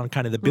heads around,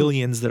 kind of the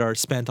billions that are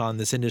spent on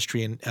this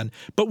industry,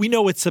 but we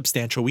know it's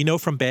substantial. We know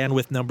from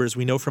bandwidth numbers,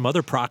 we know from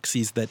other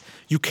proxies that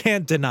you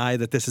can't deny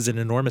that this is an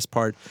enormous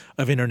part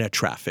of internet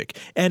traffic.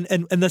 And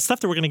the stuff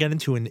that we're going to get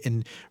into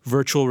in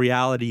virtual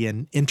reality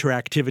and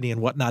interactivity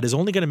and whatnot is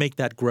only going to make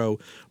that grow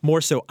more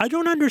so. I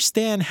don't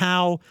understand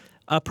how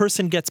a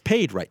person gets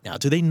paid right now.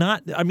 Do they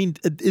not? I mean,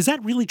 is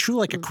that really true?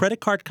 Like a credit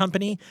card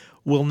company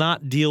will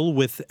not deal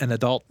with an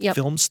adult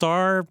film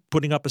star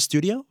putting up a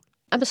studio?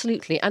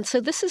 Absolutely. And so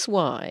this is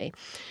why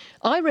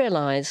I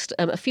realized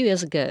a few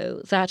years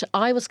ago that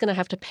I was going to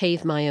have to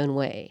pave my own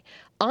way.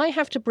 I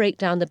have to break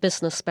down the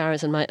business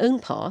barriers in my own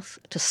path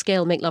to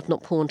scale Make Love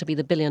Not Porn to be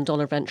the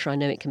billion-dollar venture I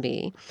know it can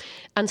be.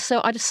 And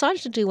so I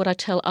decided to do what I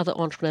tell other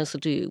entrepreneurs to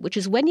do, which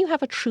is when you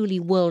have a truly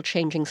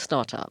world-changing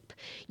startup,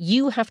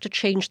 you have to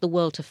change the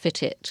world to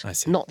fit it,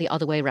 not the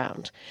other way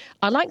around.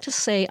 I like to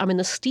say I'm in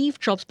the Steve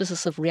Jobs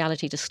business of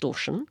reality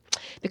distortion,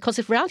 because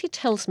if reality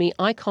tells me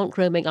I can't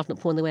grow Make Love Not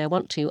Porn the way I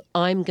want to,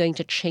 I'm going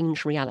to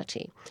change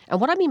reality.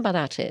 And what I mean by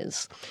that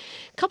is,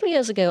 a couple of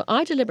years ago,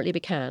 I deliberately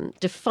began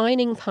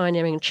defining,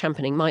 pioneering, and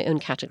championing my own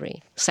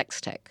category, sex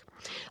tech.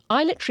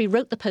 I literally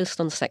wrote the post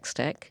on sex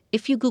tech.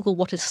 If you Google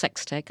what is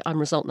sex tech, I'm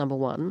result number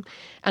 1.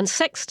 And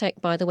sex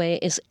tech, by the way,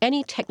 is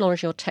any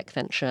technology or tech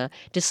venture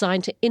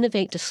designed to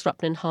innovate,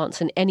 disrupt, and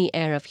enhance in any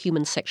area of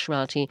human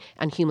sexuality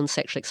and human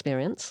sexual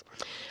experience.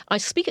 I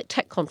speak at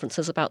tech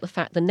conferences about the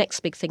fact the next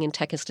big thing in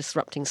tech is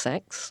disrupting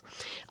sex.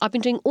 I've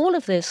been doing all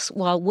of this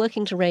while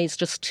working to raise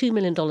just $2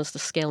 million to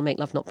scale Make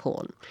Love Not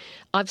Porn.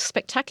 I've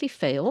spectacularly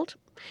failed.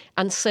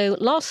 And so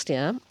last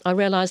year, I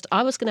realized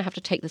I was going to have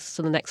to take this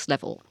to the next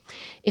level.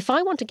 If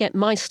I want to get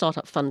my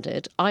startup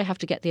funded, I have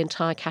to get the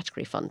entire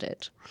category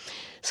funded.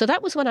 So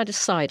that was when I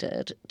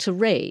decided to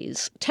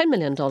raise $10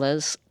 million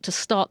to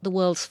start the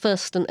world's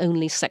first and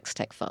only sex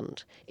tech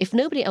fund. If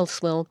nobody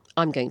else will,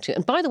 I'm going to.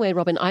 And by the way,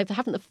 Robin, I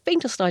haven't the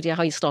faintest idea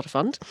how you start a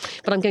fund,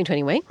 but I'm going to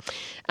anyway.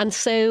 And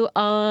so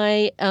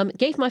I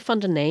gave my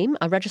fund a name.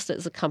 I registered it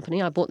as a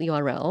company. I bought the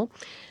URL.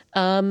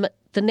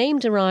 The name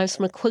derives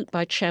from a quote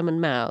by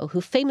Chairman Mao,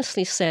 who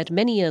famously said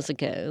many years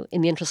ago,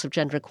 in the interest of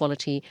gender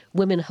equality,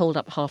 women hold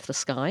up half the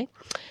sky.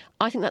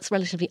 I think that's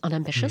relatively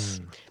unambitious.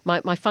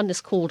 My fund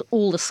is called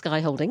All the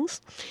Sky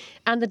Holdings.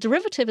 And the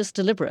derivative is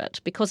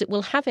deliberate because it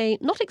will have a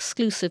not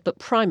exclusive but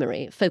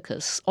primary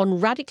focus on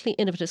radically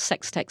innovative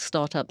sex tech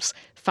startups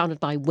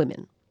founded by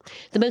women.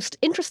 The most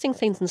interesting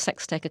things in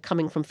sex tech are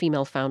coming from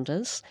female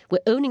founders. We're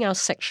owning our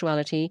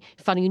sexuality,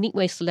 finding unique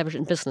ways to leverage it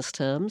in business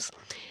terms.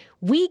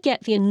 We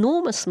get the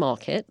enormous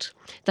market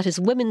that is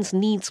women's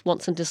needs,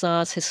 wants, and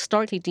desires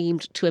historically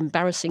deemed too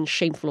embarrassing,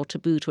 shameful, or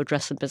taboo to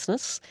address in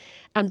business.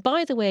 And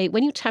by the way,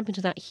 when you tap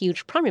into that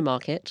huge primary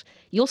market,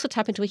 you also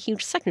tap into a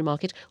huge secondary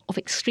market of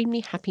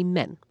extremely happy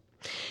men.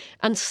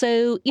 And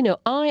so,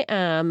 I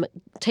am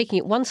taking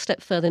it one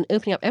step further and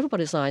opening up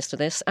everybody's eyes to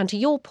this. And to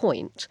your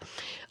point,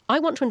 I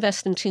want to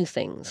invest in two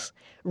things: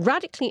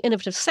 radically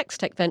innovative sex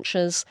tech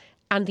ventures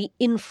and the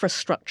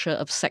infrastructure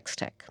of sex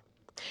tech.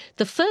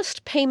 The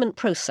first payment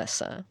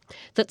processor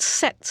that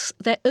sets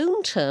their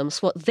own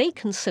terms, what they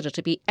consider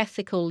to be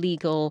ethical,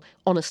 legal,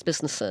 honest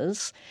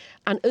businesses,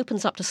 and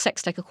opens up to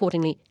sex tech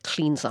accordingly,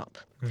 cleans up.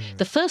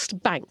 The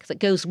first bank that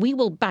goes, we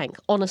will bank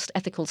honest,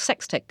 ethical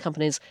sex tech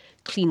companies,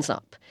 cleans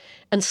up.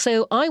 And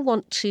so I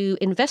want to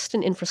invest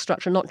in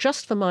infrastructure, not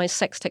just for my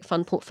sex tech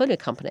fund portfolio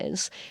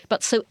companies,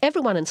 but so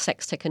everyone in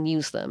sex tech can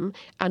use them.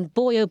 And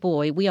boy, oh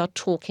boy, we are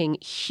talking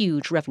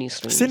huge revenue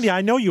streams. Cindy,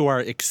 I know you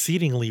are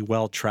exceedingly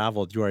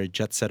well-traveled. You are a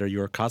jet setter.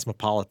 You're a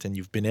cosmopolitan.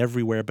 You've been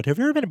everywhere. But have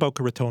you ever been to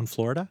Boca Raton,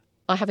 Florida?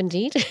 I have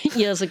indeed,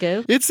 years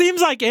ago. It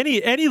seems like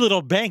any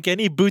little bank,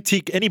 any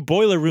boutique, any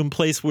boiler room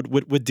place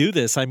would do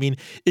this. I mean,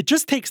 it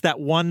just takes that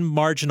one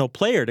marginal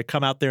player to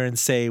come out there and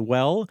say,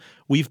 well,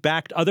 we've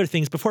backed other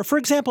things before. For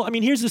example, I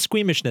mean, here's the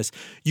squeamishness.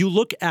 You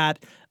look at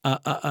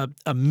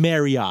a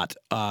Marriott,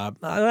 I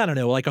don't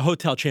know, like a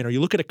hotel chain, or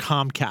you look at a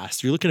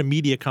Comcast, or you look at a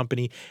media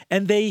company,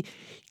 and they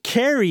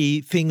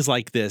carry things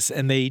like this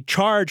and they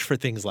charge for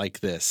things like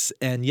this,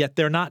 and yet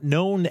they're not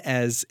known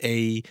as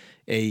a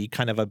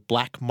kind of a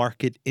black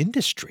market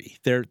industry.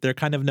 They're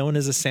kind of known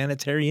as a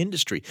sanitary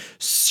industry.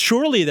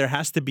 Surely there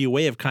has to be a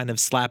way of kind of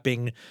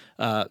slapping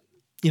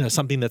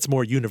something that's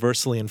more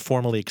universally and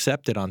formally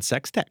accepted on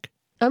sex tech.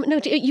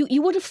 No,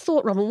 you would have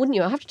thought, Robin, wouldn't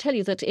you? I have to tell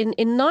you that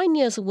in 9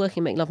 years of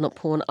working Make Love Not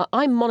Porn,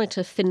 I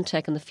monitor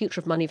fintech and the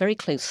future of money very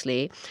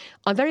closely.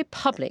 I'm very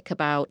public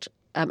about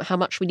how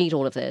much we need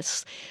all of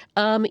this.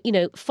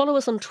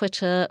 Followers on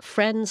Twitter,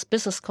 friends,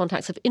 business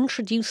contacts have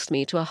introduced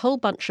me to a whole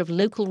bunch of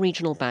local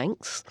regional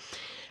banks,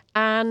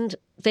 and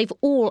they've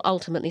all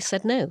ultimately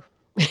said no.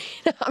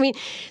 I mean,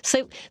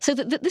 so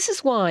this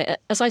is why,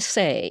 as I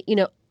say,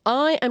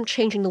 I am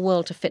changing the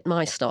world to fit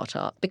my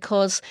startup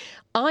because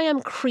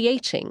I'm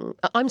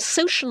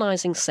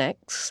socializing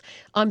sex.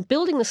 I'm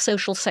building the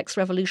social sex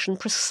revolution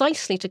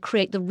precisely to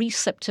create the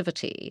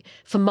receptivity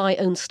for my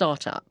own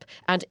startup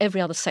and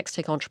every other sex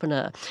tech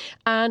entrepreneur.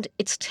 And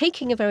it's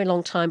taking a very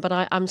long time, but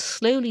I'm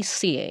slowly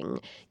seeing,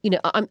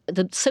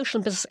 the social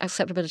and business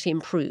acceptability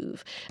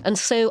improve. And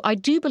so I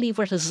do believe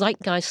we're at a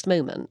zeitgeist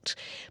moment.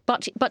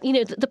 But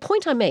the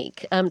point I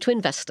make to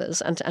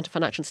investors and to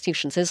financial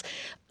institutions is,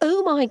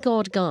 oh my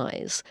God,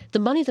 guys, the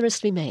money there is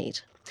to be made.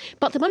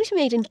 But the money to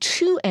be made in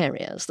two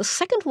areas, the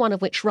second one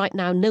of which right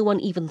now no one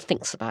even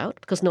thinks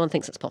about because no one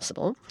thinks it's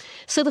possible.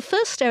 So the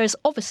first area is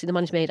obviously the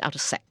money to be made out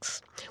of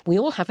sex. We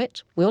all have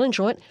it. We all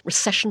enjoy it.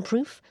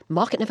 Recession-proof.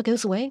 Market never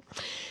goes away.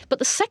 But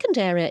the second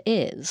area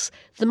is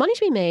the money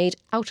to be made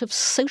out of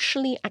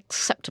socially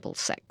acceptable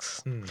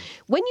sex.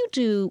 When you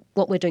do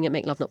what we're doing at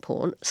Make Love Not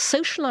Porn,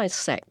 socialize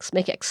sex,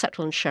 make it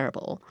acceptable and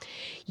shareable,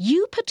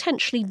 you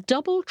potentially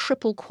double,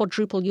 triple,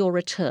 quadruple your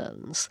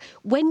returns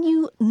when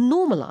you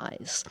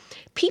normalize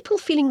people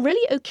feeling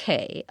really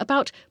okay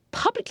about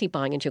publicly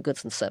buying into your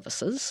goods and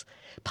services,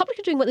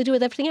 publicly doing what they do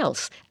with everything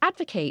else,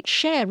 advocate,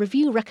 share,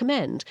 review,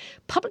 recommend,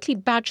 publicly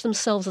badge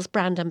themselves as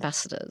brand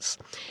ambassadors.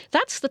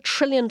 That's the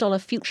trillion-dollar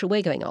future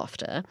we're going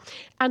after.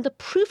 And the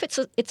proof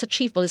it's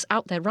achievable is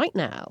out there right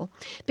now,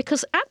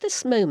 because at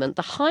this moment,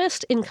 the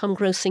highest income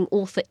grossing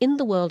author in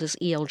the world is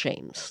E.L.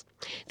 James.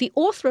 The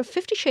author of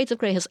 50 Shades of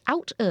Grey has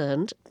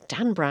out-earned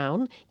Dan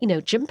Brown,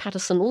 Jim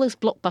Patterson, all those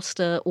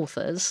blockbuster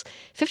authors.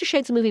 50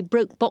 Shades of movie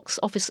broke box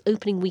office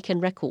opening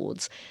weekend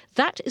records.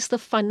 That is the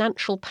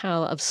financial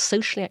power of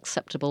socially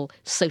acceptable,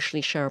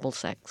 socially shareable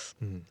sex.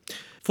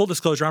 Full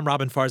disclosure, I'm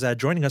Robin Farzad.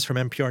 Joining us from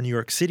NPR New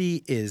York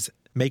City is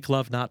Make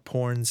Love Not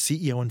Porn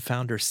CEO and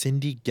founder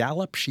Cindy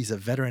Gallop. She's a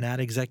veteran ad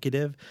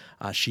executive.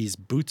 She's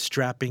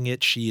bootstrapping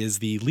it. She is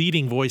the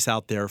leading voice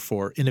out there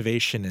for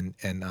innovation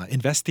and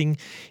investing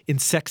in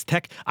sex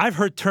tech. I've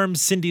heard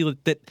terms, Cindy,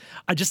 that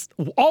I just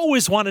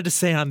always wanted to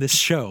say on this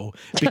show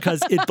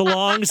because it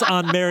belongs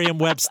on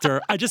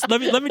Merriam-Webster.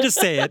 Let me just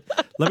say it.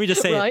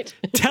 Right.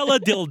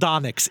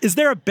 Teledildonics. Is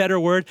there a better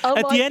word? Oh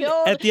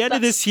At the end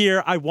of this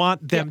year, I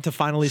want them to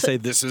finally say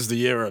this is the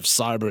year of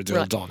cyber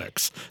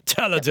dildonics. Right.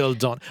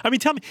 Teledildonics. I mean,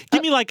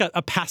 give me like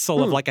a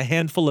passel of like a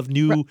handful of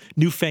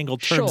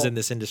newfangled terms in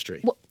this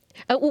industry. Well,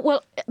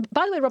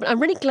 by the way, Robin,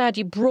 I'm really glad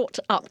you brought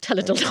up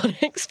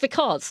teledildonics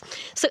because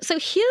so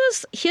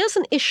here's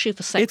an issue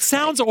for sex. It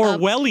sounds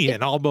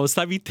Orwellian almost.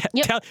 I mean,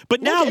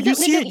 but now you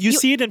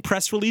see it in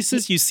press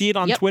releases. You see it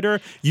on Twitter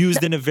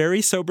used in a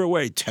very sober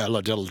way.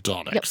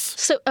 Teledildonics. Yep.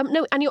 So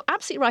no, and you're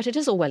absolutely right. It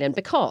is Orwellian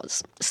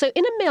because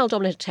in a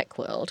male-dominated tech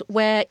world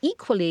where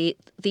equally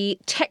the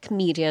tech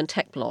media and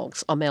tech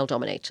blogs are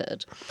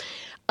male-dominated.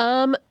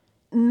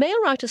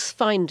 Male writers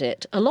find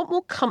it a lot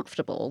more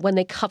comfortable when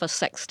they cover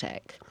sex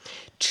tech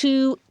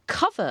to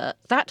cover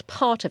that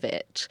part of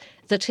it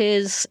that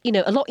is,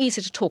 a lot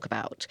easier to talk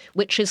about,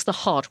 which is the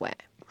hardware.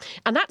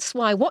 And that's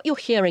why what you're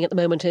hearing at the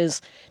moment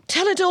is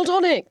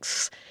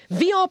teledildonics,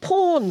 VR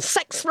porn,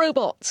 sex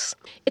robots.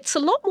 It's a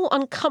lot more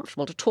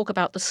uncomfortable to talk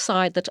about the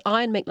side that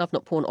I and Make Love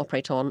Not Porn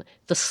operate on,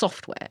 the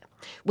software,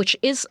 which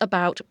is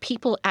about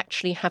people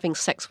actually having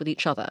sex with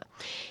each other.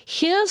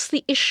 Here's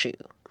the issue.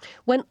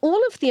 When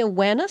all of the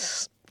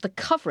awareness, the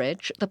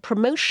coverage, the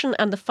promotion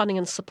and the funding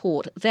and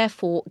support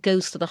therefore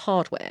goes to the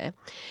hardware,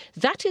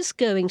 that is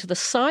going to the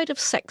side of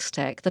sex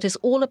tech that is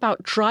all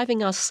about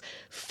driving us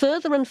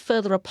further and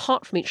further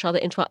apart from each other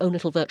into our own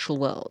little virtual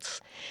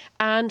worlds.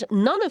 And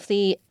none of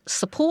the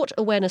support,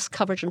 awareness,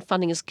 coverage and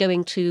funding is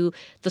going to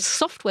the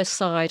software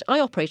side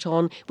I operate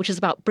on, which is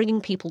about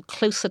bringing people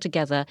closer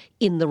together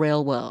in the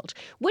real world.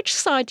 Which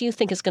side do you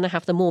think is going to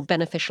have the more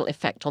beneficial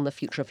effect on the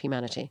future of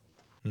humanity?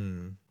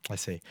 I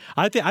see.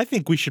 I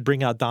think we should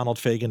bring out Donald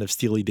Fagen of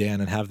Steely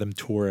Dan and have them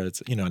tour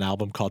an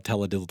album called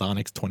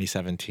Teledildonics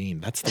 2017.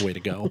 That's the way to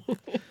go.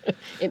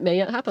 It may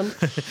yet happen.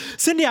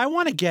 Cindy, I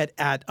want to get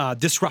at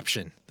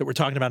disruption that we're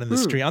talking about in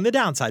this industry on the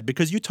downside,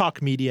 because you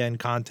talk media and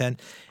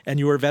content and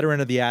you were a veteran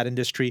of the ad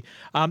industry.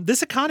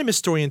 This Economist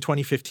story in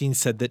 2015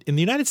 said that in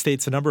the United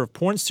States, the number of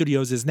porn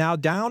studios is now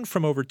down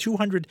from over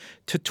 200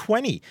 to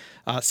 20,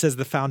 says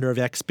the founder of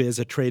XBiz,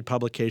 a trade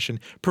publication.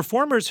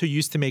 Performers who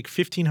used to make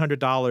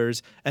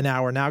 $1,500 an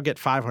hour now get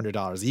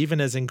 $500,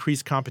 even as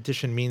increased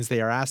competition means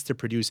they are asked to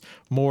produce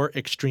more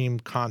extreme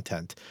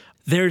content.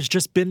 There's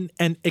just been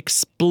an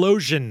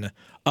explosion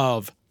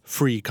of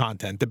free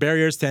content. The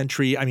barriers to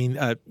entry,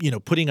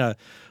 putting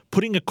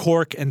a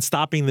cork and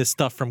stopping this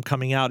stuff from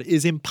coming out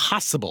is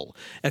impossible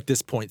at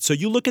this point. So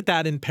you look at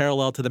that in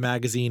parallel to the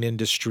magazine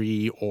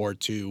industry or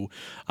to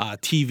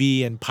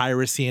TV and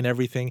piracy and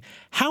everything.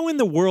 How in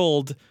the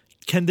world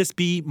can this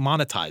be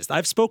monetized?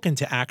 I've spoken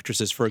to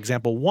actresses, for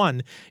example,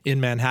 one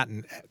in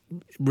Manhattan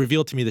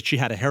revealed to me that she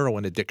had a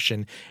heroin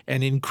addiction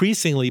and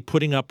increasingly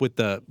putting up with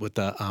the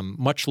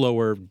much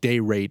lower day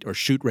rate or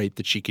shoot rate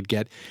that she could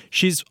get.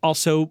 She's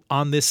also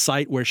on this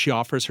site where she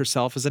offers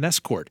herself as an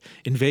escort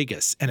in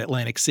Vegas and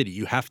Atlantic City.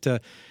 You have to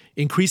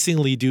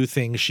increasingly do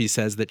things, she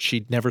says, that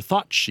she'd never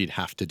thought she'd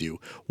have to do.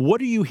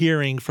 What are you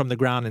hearing from the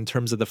ground in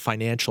terms of the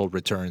financial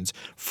returns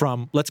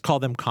from, let's call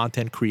them,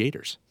 content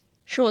creators?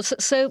 Sure.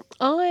 So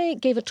I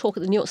gave a talk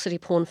at the New York City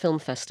Porn Film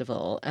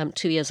Festival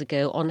 2 years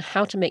ago on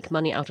how to make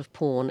money out of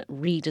porn,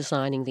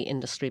 redesigning the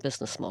industry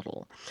business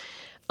model.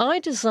 I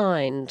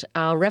designed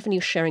our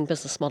revenue-sharing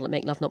business model at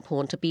Make Love Not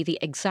Porn to be the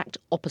exact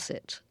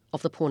opposite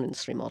of the porn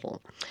industry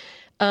model.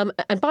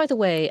 And by the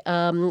way,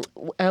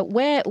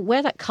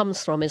 where that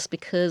comes from is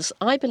because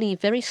I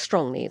believe very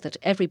strongly that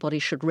everybody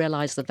should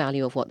realize the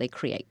value of what they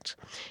create.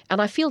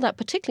 And I feel that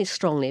particularly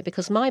strongly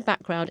because my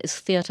background is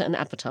theatre and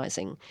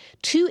advertising,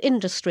 two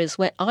industries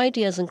where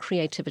ideas and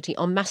creativity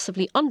are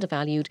massively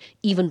undervalued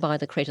even by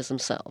the creators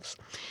themselves.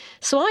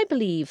 So I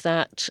believe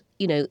that,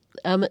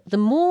 the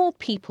more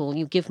people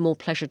you give more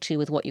pleasure to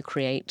with what you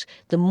create,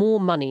 the more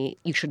money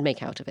you should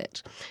make out of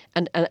it.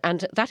 And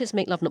that is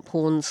Make Love Not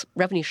Porn's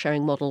revenue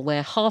sharing model,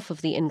 where half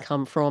of the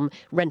income from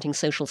renting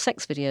social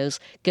sex videos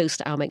goes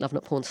to our Make Love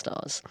Not Porn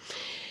stars.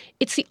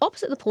 It's the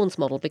opposite of the porn's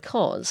model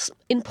because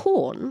in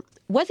porn,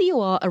 whether you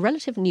are a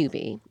relative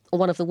newbie or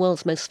one of the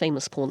world's most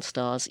famous porn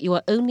stars, you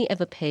are only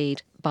ever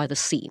paid by the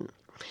scene.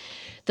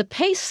 The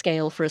pay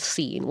scale for a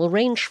scene will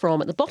range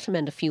from, at the bottom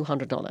end, a few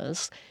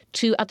 $100s,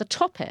 to, at the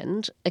top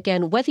end,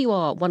 again, whether you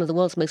are one of the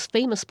world's most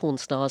famous porn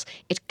stars,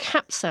 it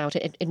caps out,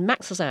 it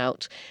maxes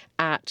out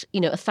at,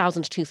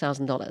 $1,000 to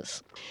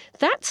 $2,000.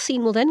 That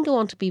scene will then go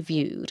on to be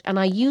viewed, and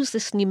I use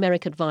this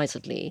numeric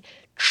advisedly,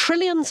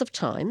 trillions of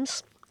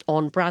times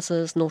on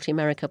Brazzers, Naughty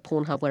America,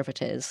 Pornhub, wherever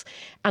it is,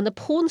 and the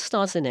porn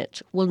stars in it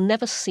will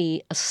never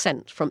see a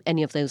cent from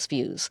any of those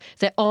views.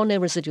 There are no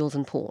residuals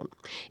in porn.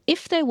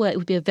 If there were, it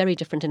would be a very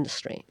different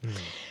industry.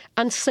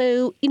 And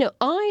so,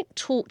 I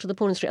talk to the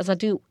porn industry, as I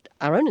do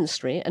our own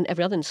industry and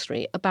every other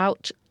industry,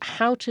 about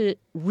how to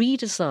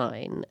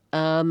redesign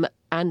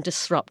and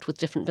disrupt with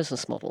different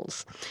business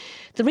models.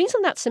 The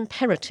reason that's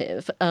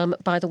imperative,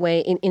 by the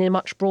way, in a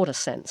much broader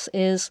sense,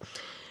 is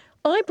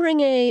I bring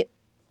a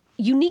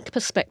unique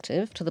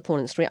perspective to the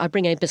porn industry. I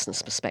bring a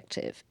business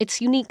perspective.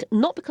 It's unique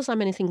not because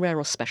I'm anything rare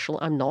or special,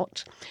 I'm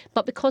not,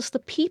 but because the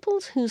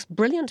people whose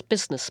brilliant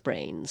business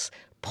brains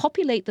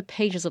populate the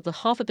pages of the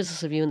Harvard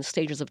Business Review and the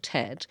stages of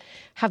TED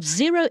have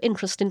zero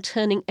interest in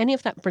turning any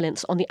of that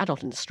brilliance on the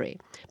adult industry.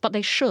 But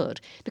they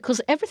should,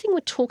 because everything we're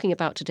talking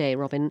about today,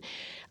 Robin,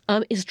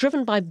 is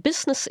driven by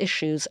business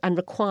issues and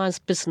requires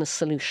business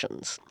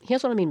solutions.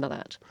 Here's what I mean by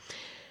that.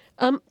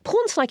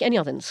 Porn's like any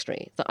other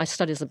industry that I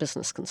study as a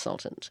business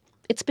consultant.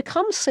 It's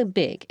become so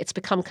big, it's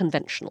become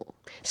conventional.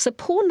 So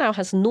porn now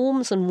has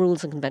norms and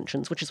rules and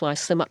conventions, which is why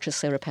so much is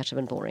so repetitive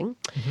and boring.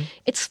 Mm-hmm.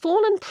 It's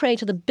fallen prey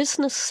to the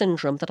business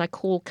syndrome that I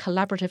call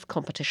collaborative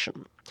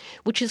competition,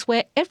 which is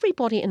where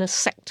everybody in a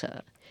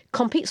sector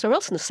competes with everyone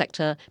else in the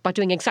sector by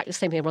doing exactly the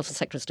same thing everyone else in the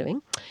sector is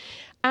doing.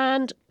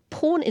 And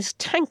porn is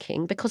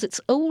tanking because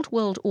its old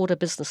world order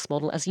business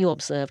model, as you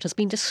observed, has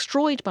been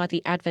destroyed by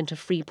the advent of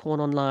free porn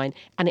online,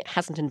 and it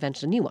hasn't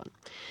invented a new one.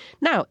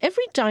 Now,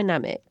 every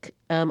dynamic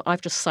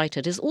I've just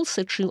cited is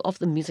also true of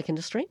the music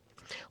industry,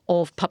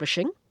 of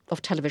publishing,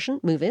 of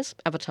television, movies,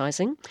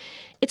 advertising.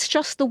 It's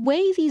just the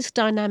way these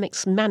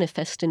dynamics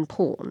manifest in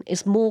porn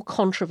is more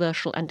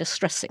controversial and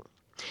distressing.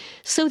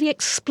 So the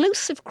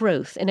explosive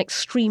growth in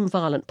extreme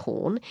violent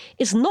porn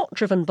is not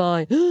driven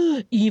by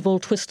evil,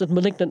 twisted,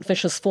 malignant,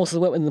 vicious forces that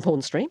work within the porn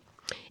industry.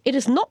 It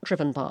is not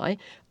driven by,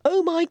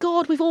 oh my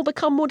God, we've all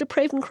become more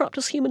depraved and corrupt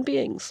as human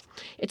beings.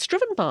 It's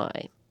driven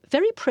by,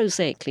 very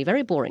prosaically,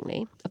 very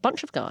boringly, a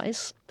bunch of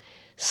guys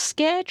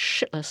scared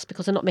shitless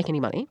because they're not making any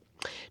money,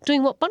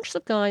 doing what bunches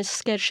of guys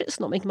scared shitless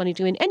not making money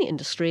do in any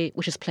industry,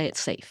 which is play it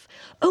safe.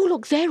 Oh,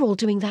 look, they're all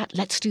doing that.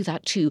 Let's do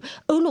that too.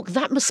 Oh, look,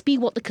 that must be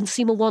what the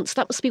consumer wants.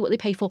 That must be what they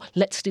pay for.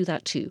 Let's do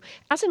that too.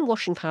 As in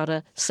washing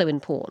powder, so in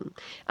porn.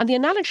 And the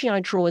analogy I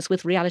draw is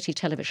with reality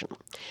television.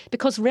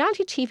 Because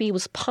reality TV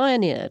was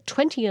pioneered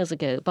 20 years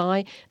ago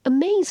by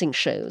amazing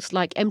shows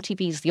like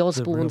MTV's The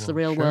Osbournes, The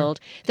Real World.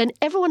 Then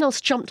everyone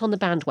else jumped on the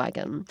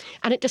bandwagon.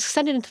 And it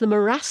descended into the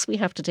morass we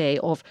have today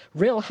of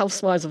Real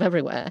Housewives of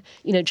everywhere,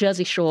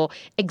 Jersey Shore.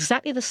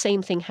 Exactly the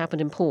same thing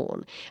happened in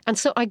porn. And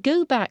so I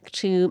go back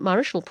to my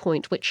original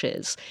point, which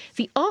is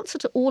the answer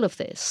to all of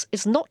this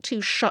is not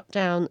to shut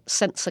down,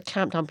 censor,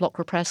 clamp down, block,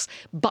 repress,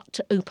 but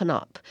to open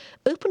up.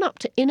 Open up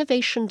to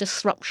innovation,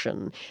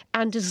 disruption,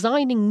 and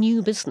designing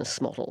new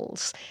business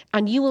models.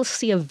 And you will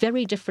see a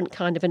very different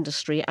kind of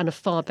industry and a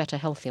far better,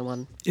 healthier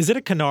one. Is it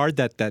a canard,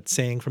 that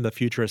saying from the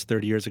futurists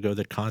 30 years ago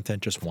that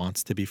content just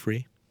wants to be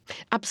free?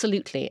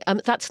 Absolutely.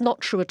 That's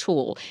not true at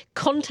all.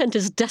 Content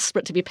is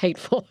desperate to be paid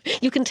for.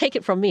 You can take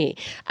it from me.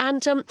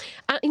 And, the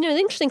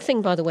interesting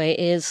thing, by the way,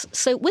 is,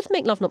 so with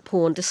Make Love Not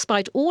Porn,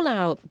 despite all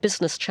our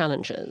business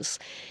challenges,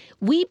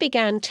 we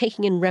began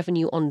taking in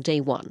revenue on day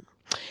one.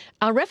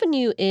 Our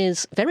revenue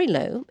is very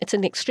low. It's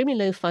in the extremely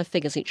low 5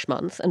 figures each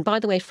month. And by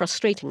the way,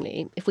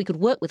 frustratingly, if we could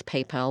work with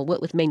PayPal, work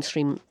with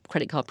mainstream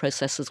credit card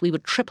processors, we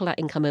would triple that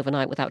income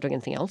overnight without doing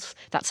anything else.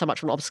 That's how much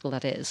of an obstacle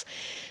that is.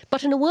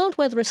 But in a world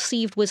where the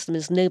received wisdom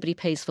is nobody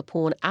pays for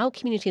porn, our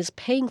community is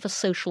paying for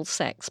social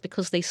sex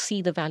because they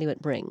see the value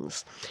it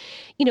brings.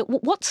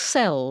 What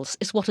sells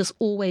is what has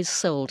always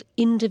sold: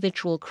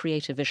 individual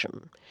creative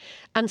vision.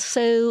 And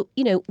so,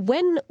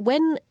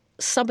 when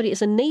somebody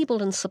is enabled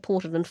and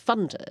supported and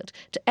funded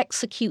to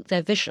execute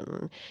their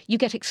vision, you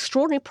get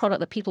extraordinary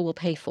product that people will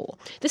pay for.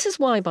 This is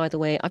why, by the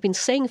way, I've been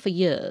saying for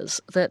years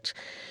that,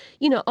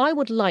 I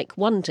would like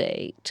one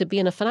day to be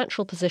in a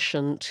financial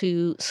position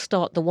to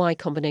start the Y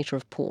Combinator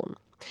of porn.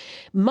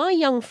 My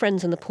young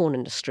friends in the porn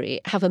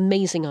industry have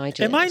amazing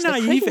ideas.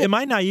 Am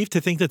I naive to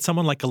think that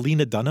someone like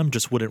Alina Dunham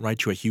just wouldn't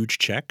write you a huge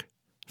check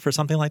for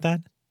something like that?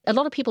 A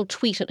lot of people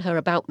tweet at her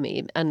about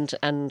me, and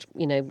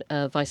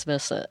vice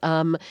versa.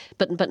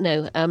 But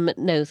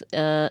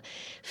no.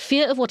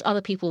 Fear of what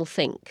other people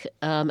think.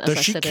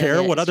 Does she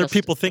care what other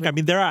people think? I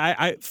mean,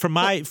 from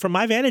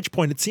my vantage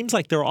point, it seems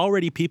like there are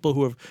already people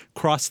who have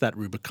crossed that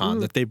Rubicon,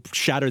 that they've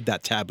shattered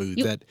that taboo,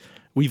 that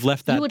we've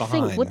left that behind.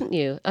 You would think, wouldn't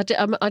you?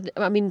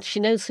 I mean,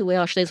 she knows who we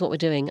are. She knows what we're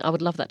doing. I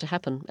would love that to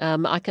happen.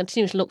 I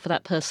continue to look for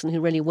that person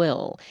who really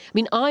will. I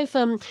mean,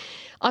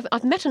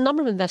 I've met a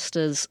number of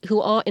investors who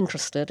are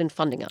interested in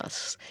funding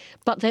us,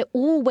 but they're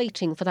all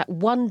waiting for that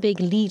one big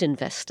lead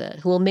investor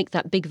who will make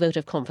that big vote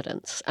of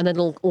confidence, and then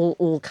it'll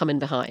all come in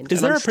behind.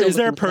 Is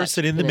there a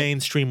person in the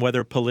mainstream,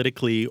 whether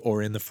politically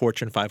or in the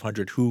Fortune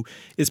 500, who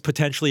is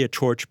potentially a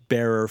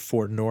torchbearer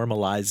for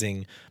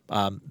normalizing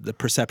the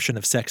perception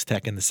of sex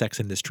tech and the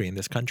sex industry in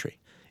this country?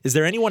 Is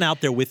there anyone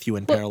out there with you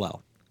in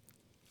parallel?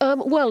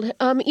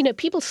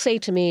 People say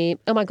to me,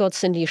 "Oh my God,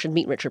 Cindy, you should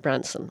meet Richard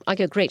Branson." I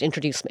go, "Great,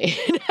 introduce me,"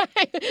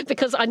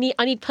 because I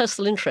need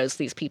personal intros to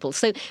these people.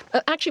 So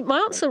actually, my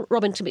answer,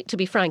 Robin, to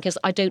be frank, is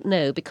I don't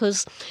know,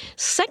 because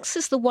sex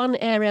is the one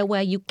area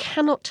where you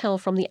cannot tell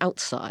from the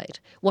outside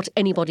what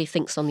anybody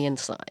thinks on the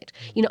inside.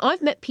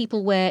 I've met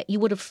people where you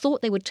would have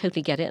thought they would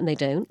totally get it and they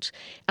don't,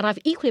 and I've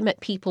equally met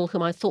people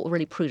whom I thought were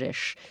really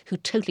prudish who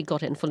totally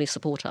got it and fully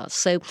support us.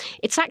 So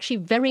it's actually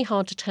very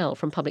hard to tell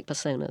from public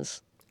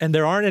personas. And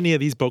there aren't any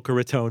of these Boca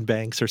Raton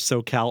banks or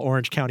SoCal,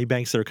 Orange County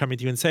banks that are coming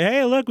to you and say,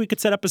 "Hey, look, we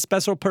could set up a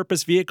special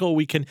purpose vehicle.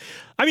 We can."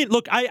 I mean,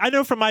 look, I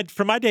know from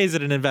my days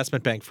at an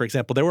investment bank, for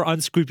example, there were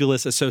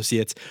unscrupulous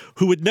associates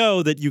who would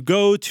know that you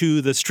go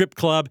to the strip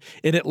club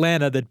in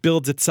Atlanta that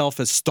builds itself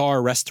as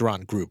Star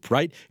Restaurant Group,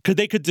 right?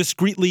 They could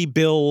discreetly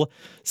bill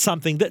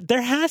something.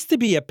 There has to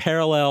be a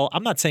parallel.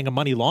 I'm not saying a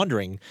money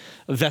laundering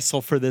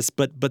vessel for this,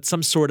 but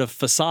some sort of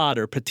facade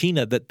or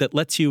patina that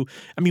lets you.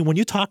 I mean, when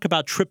you talk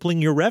about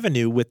tripling your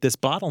revenue with this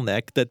bottleneck,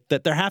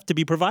 that there have to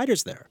be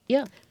providers there.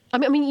 Yeah. I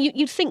mean,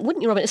 you'd think,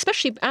 wouldn't you, Robin?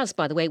 Especially as,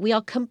 by the way, we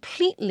are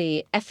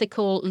completely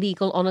ethical,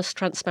 legal, honest,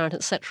 transparent,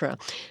 etc.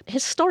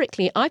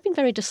 Historically, I've been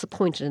very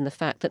disappointed in the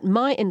fact that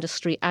my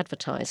industry,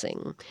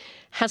 advertising,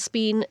 has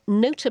been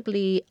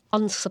notably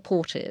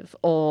unsupportive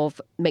of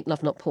Make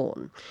Love Not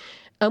Porn.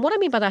 And what I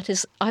mean by that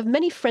is I have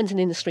many friends in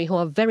the industry who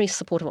are very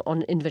supportive on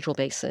an individual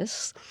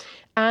basis.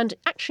 And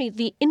actually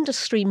the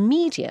industry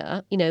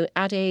media,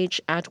 Ad Age,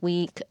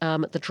 Adweek,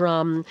 The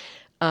Drum,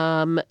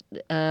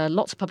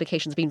 lots of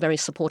publications have been very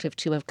supportive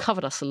too, have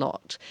covered us a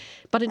lot.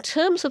 But in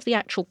terms of the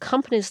actual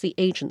companies, the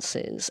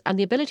agencies, and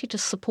the ability to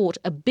support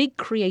a big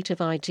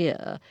creative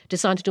idea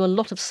designed to do a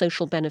lot of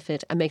social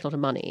benefit and make a lot of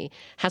money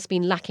has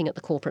been lacking at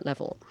the corporate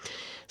level.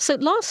 So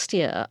last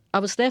year, I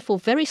was therefore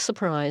very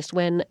surprised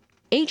when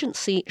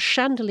agency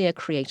Chandelier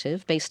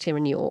Creative, based here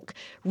in New York,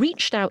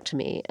 reached out to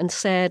me and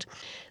said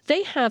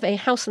they have a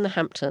house in the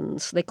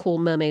Hamptons they call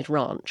Mermaid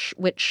Ranch,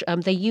 which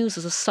they use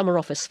as a summer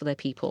office for their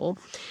people.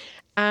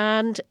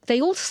 And they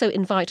also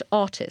invite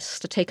artists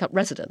to take up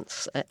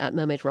residence at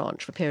Mermaid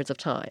Ranch for periods of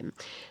time.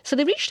 So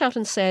they reached out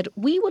and said,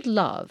 "We would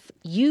love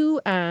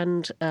you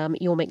and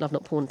your Make Love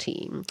Not Porn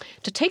team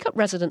to take up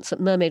residence at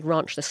Mermaid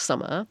Ranch this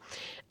summer.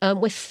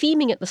 We're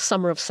theming it the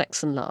Summer of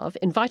Sex and Love,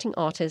 inviting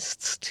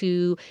artists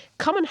to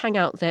come and hang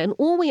out there. And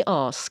all we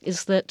ask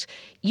is that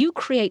you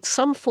create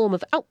some form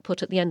of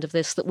output at the end of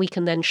this that we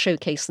can then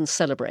showcase and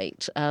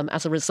celebrate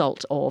as a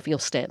result of your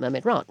stay at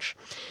Mermaid Ranch."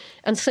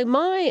 And so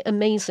my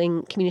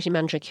amazing community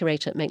manager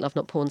curator at Make Love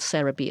Not Porn,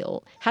 Sarah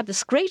Beale, had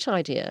this great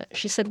idea.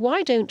 She said,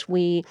 "Why don't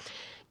we,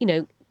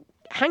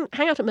 hang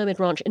out at Mermaid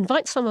Ranch,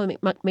 invite some of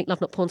Make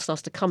Love Not Porn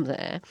stars to come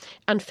there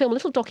and film a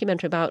little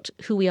documentary about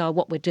who we are,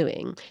 what we're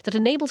doing, that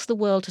enables the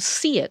world to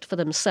see it for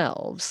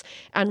themselves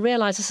and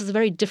realize this is a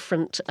very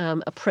different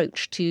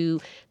approach to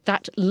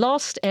that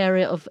last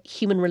area of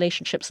human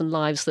relationships and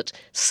lives that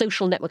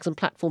social networks and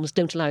platforms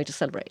don't allow you to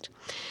celebrate."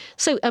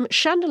 So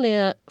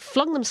Chandelier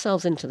flung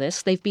themselves into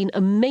this. They've been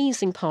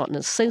amazing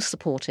partners, so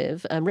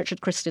supportive.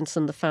 Richard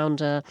Christensen, the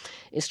founder,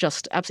 is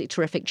just absolutely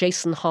terrific.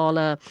 Jason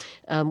Harler,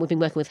 we've been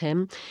working with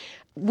him.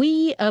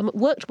 We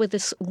worked with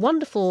this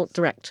wonderful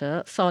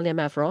director, Thalia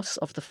Mavros,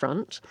 of The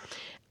Front.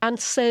 And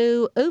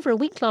so over a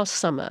week last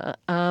summer,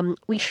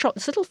 we shot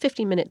this little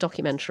 15-minute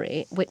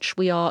documentary, which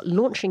we are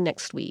launching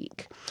next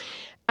week.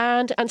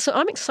 And so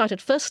I'm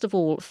excited, first of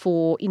all,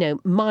 for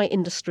my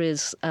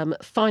industry's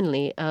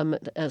finally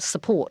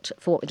support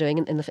for what we're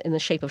doing in the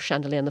shape of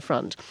chandelier in the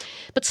front.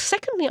 But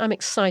secondly, I'm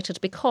excited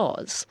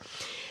because,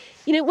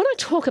 when I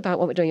talk about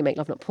what we're doing in Make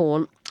Love Not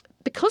Porn,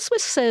 because we're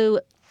so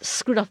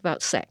screwed up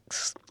about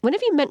sex,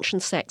 whenever you mention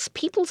sex,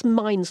 people's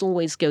minds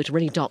always go to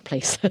really dark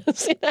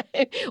places,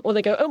 or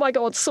they go, oh my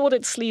God,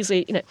 sordid,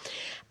 sleazy,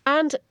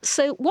 And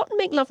so what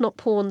Make Love Not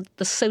Porn,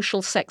 the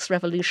social sex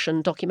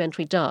revolution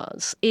documentary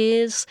does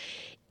is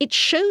it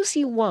shows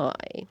you why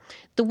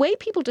the way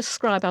people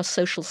describe our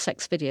social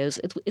sex videos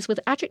is with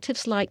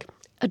adjectives like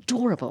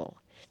adorable,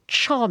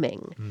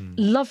 charming,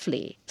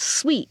 lovely,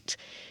 sweet,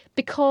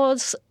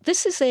 because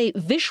this is a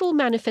visual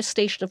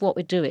manifestation of what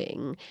we're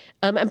doing.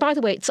 And by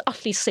the way, it's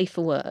utterly safe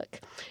for work.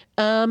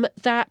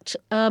 That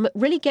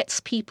really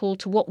gets people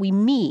to what we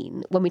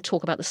mean when we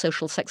talk about the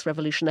social sex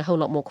revolution a whole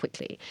lot more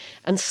quickly.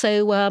 And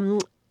so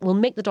we'll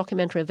make the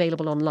documentary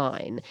available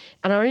online.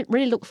 And I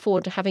really look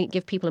forward to having it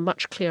give people a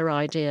much clearer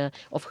idea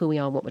of who we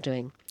are and what we're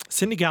doing.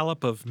 Cindy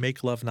Gallop of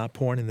Make Love Not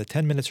Porn, in the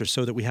 10 minutes or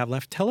so that we have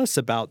left, tell us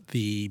about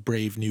the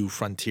brave new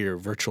frontier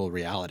virtual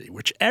reality,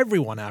 which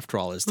everyone, after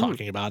all, is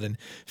talking about in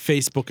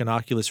Facebook and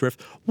Oculus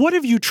Rift. What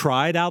have you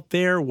tried out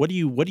there? What do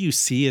you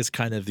see as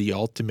kind of the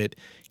ultimate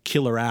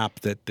killer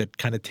app that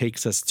kind of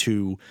takes us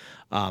to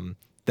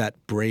that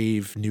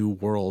brave new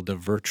world of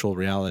virtual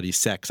reality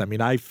sex? I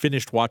mean, I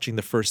finished watching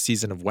the first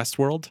season of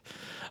Westworld.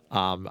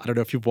 I don't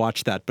know if you've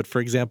watched that, but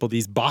for example,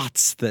 these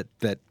bots that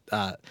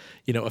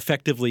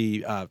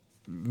effectively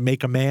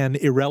make a man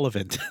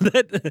irrelevant,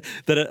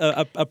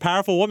 that a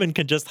powerful woman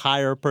can just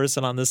hire a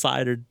person on the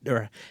side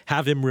or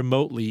have him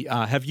remotely.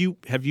 Have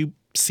you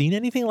seen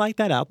anything like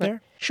that out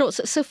there? Sure.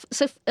 So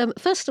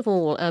first of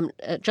all,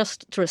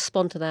 just to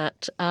respond to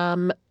that,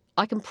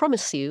 I can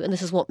promise you, and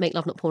this is what Make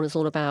Love Not Porn is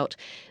all about,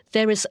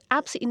 there is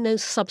absolutely no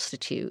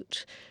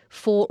substitute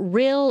for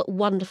real,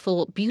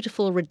 wonderful,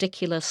 beautiful,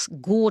 ridiculous,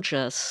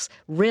 gorgeous,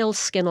 real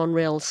skin on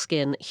real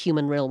skin,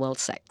 human real-world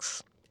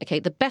sex. Okay,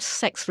 the best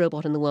sex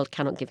robot in the world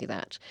cannot give you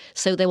that.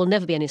 So there will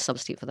never be any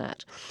substitute for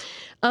that.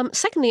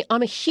 Secondly,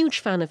 I'm a huge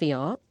fan of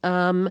VR.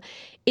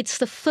 It's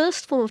the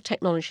first form of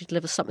technology to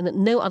deliver something that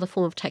no other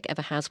form of tech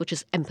ever has, which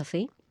is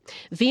empathy.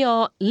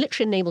 VR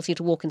literally enables you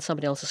to walk in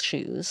somebody else's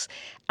shoes,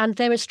 and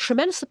there is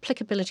tremendous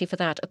applicability for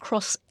that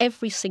across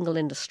every single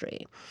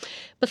industry.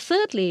 But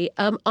thirdly,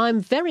 I'm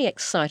very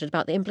excited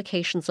about the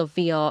implications of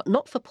VR,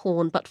 not for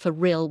porn, but for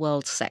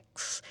real-world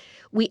sex.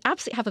 We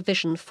absolutely have a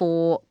vision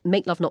for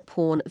Make Love Not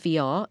Porn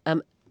VR,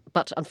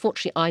 but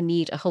unfortunately I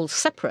need a whole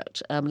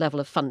separate level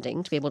of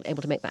funding to be able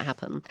to make that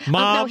happen.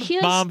 Mom,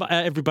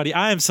 everybody,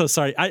 I am so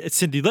sorry.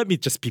 Cindy, let me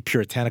just be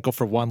puritanical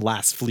for one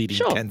last fleeting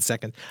 10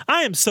 seconds.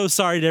 I am so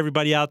sorry to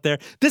everybody out there.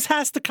 This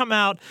has to come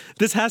out.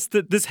 This has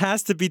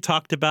to be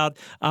talked about.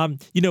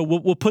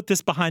 We'll put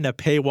this behind a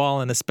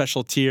paywall and a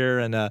special tier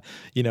and a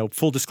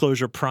full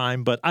disclosure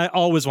Prime. But I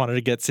always wanted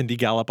to get Cindy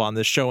Gallop on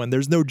this show, and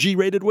there's no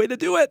G-rated way to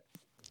do it.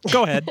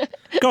 Go ahead.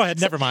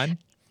 Never mind.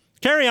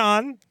 Carry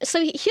on. So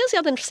here's the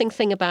other interesting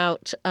thing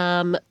about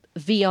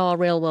VR,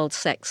 real-world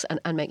sex,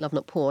 and Make Love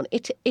Not Porn.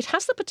 It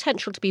has the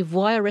potential to be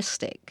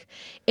voyeuristic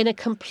in a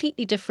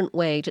completely different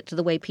way to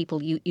the way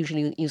people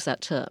usually use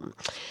that term.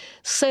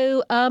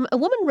 So a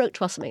woman wrote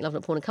to us at Make Love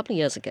Not Porn a couple of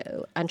years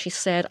ago, and she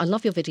said, I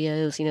love your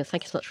videos,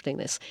 thank you so much for doing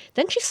this.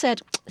 Then she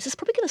said, this is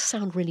probably going to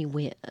sound really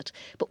weird,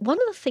 but one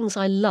of the things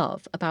I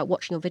love about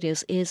watching your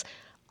videos is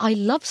I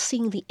love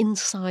seeing the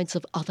insides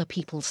of other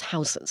people's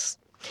houses.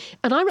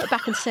 And I wrote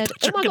back and said,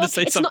 "Oh my God,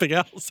 it's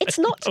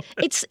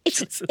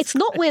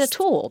not weird at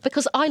all,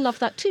 because I love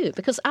that too.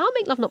 Because our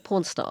Make Love Not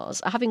Porn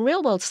stars are having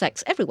real world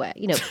sex everywhere.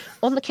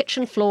 On the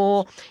kitchen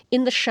floor,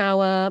 in the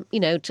shower,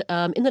 in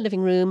the living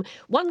room.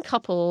 One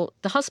couple,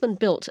 the husband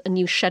built a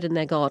new shed in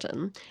their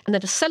garden, and then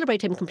to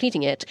celebrate him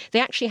completing it, they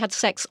actually had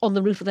sex on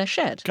the roof of their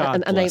shed,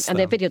 and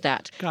they videoed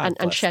that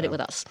and shared it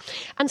with us.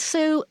 And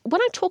so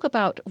when I talk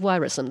about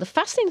voyeurism, the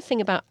fascinating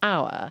thing about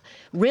our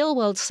real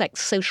world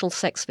sex, social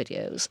sex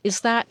videos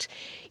is that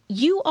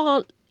you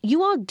are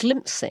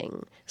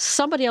glimpsing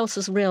somebody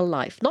else's real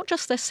life, not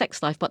just their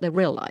sex life, but their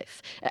real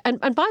life. And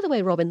by the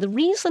way, Robin, the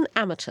reason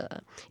amateur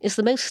is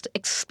the most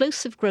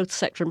explosive growth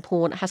sector in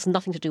porn has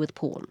nothing to do with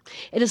porn.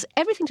 It has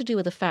everything to do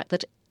with the fact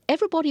that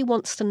everybody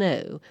wants to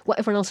know what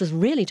everyone else is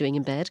really doing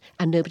in bed,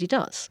 and nobody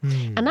does.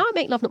 And now at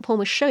Make Love Not Porn,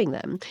 we're showing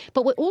them,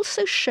 but we're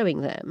also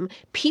showing them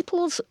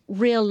people's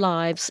real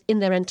lives in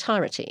their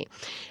entirety.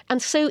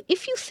 And so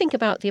if you think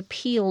about the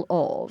appeal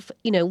of,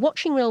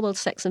 watching real-world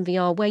sex in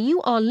VR, where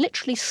you are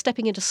literally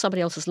stepping into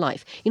somebody else's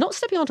life, you're not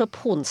stepping onto a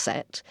porn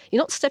set,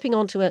 you're not stepping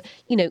onto a,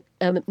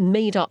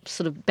 made-up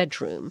sort of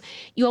bedroom.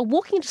 You are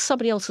walking into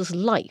somebody else's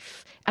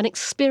life and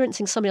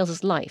experiencing somebody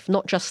else's life,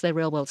 not just their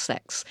real-world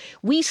sex.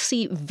 We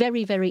see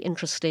very, very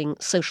interesting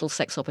social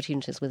sex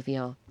opportunities with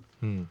VR.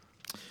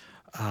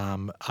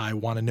 I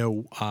want to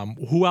know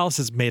who else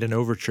has made an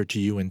overture to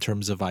you in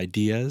terms of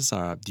ideas.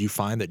 Do you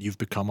find that you've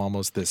become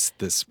almost this?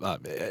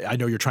 I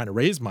know you're trying to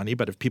raise money,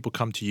 but if people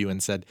come to you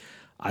and said,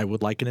 "I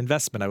would like an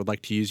investment. I would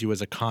like to use you as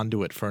a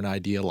conduit for an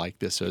idea like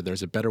this," or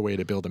 "There's a better way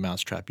to build a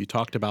mousetrap." You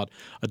talked about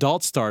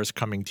adult stars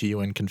coming to you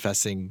and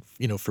confessing,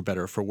 for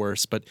better or for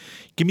worse. But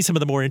give me some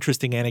of the more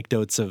interesting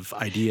anecdotes of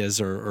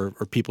ideas or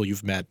people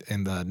you've met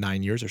in the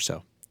 9 years or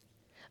so.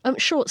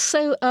 Sure.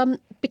 So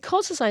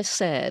because, as I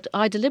said,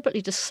 I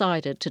deliberately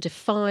decided to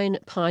define,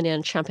 pioneer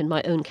and champion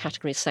my own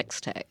category,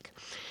 sex tech,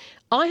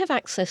 I have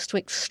access to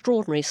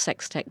extraordinary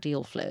sex tech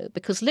deal flow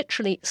because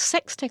literally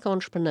sex tech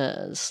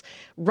entrepreneurs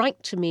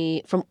write to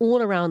me from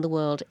all around the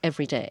world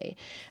every day.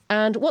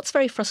 And what's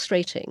very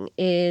frustrating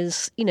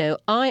is,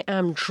 I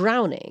am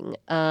drowning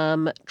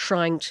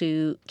trying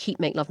to keep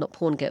Make Love Not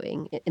Porn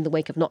going in the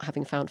wake of not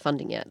having found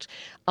funding yet.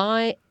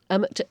 By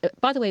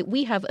the way,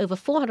 we have over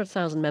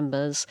 400,000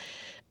 members,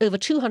 over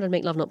 200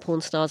 Make Love Not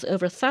Porn stars,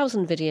 over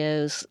 1,000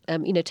 videos,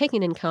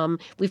 taking income.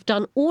 We've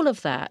done all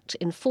of that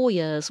in 4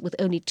 years with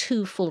only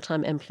 2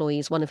 full-time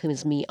employees, one of whom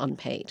is me,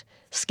 unpaid.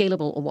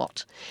 Scalable or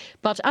what?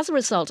 But as a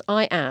result,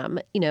 I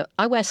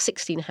wear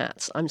 16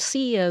 hats. I'm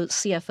CEO,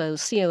 CFO,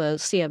 COO,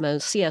 CMO,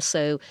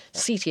 CSO,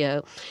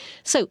 CTO.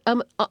 So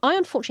I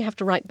unfortunately have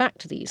to write back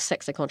to these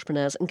sex tech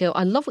entrepreneurs and go,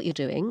 I love what you're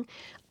doing.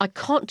 I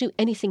can't do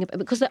anything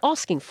because they're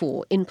asking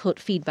for input,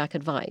 feedback,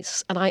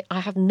 advice, and I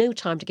have no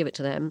time to give it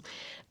to them.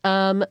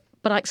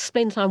 But I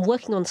explained that I'm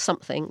working on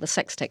something, the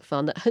Sex Tech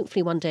Fund, that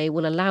hopefully one day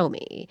will allow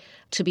me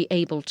to be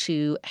able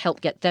to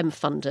help get them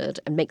funded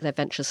and make their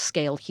ventures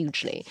scale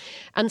hugely.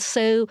 And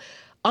so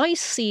I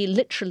see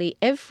literally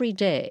every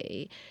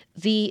day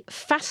the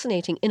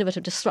fascinating,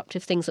 innovative,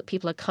 disruptive things that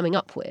people are coming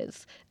up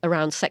with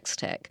around sex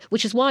tech,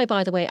 which is why,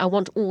 by the way, I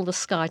want All the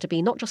Sky to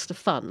be not just a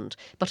fund,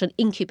 but an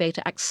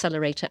incubator,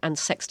 accelerator, and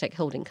sex tech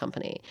holding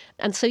company.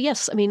 And so,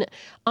 yes,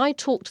 I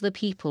talk to the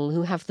people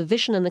who have the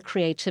vision and the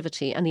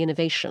creativity and the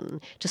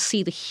innovation to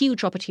see the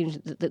huge opportunity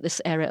that this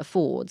area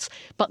affords,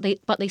 but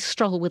they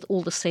struggle with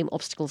all the same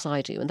obstacles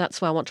I do. And that's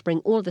why I want to bring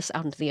all of this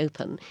out into the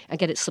open and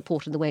get it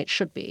supported the way it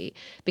should be.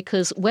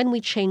 Because when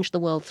we change the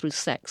world through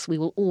sex, we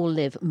will all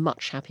live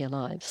much happier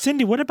lives.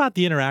 Cindy, what about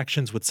the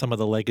interactions with some of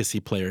the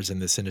legacy players in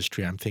this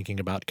industry? I'm thinking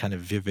about kind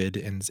of Vivid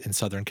in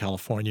Southern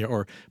California,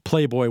 or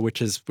Playboy,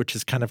 which is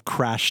kind of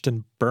crashed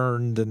and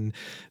burned, and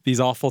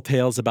these awful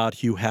tales about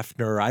Hugh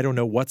Hefner. I don't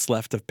know what's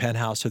left of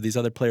Penthouse or these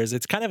other players.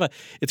 It's kind of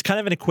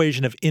an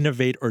equation of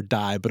innovate or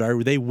die. But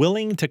are they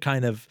willing to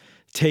kind of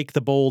take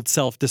the bold,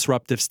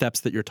 self-disruptive steps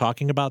that you're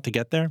talking about to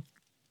get there?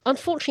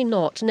 Unfortunately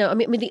not. No,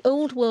 the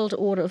old world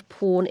order of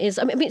porn is,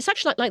 it's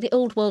actually like the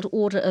old world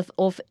order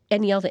of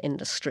any other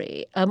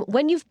industry.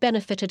 When you've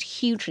benefited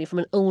hugely from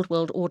an old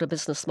world order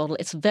business model,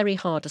 it's very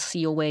hard to see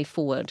your way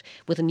forward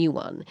with a new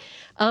one.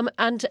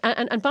 And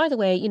by the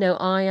way,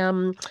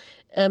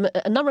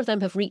 a number of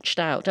them have reached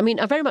out.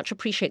 I very much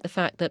appreciate the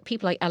fact that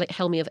people like Alec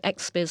Helmy of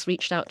XBiz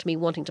reached out to me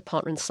wanting to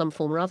partner in some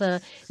form or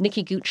other.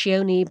 Nikki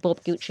Guccione,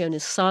 Bob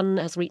Guccione's son,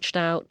 has reached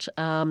out.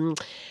 I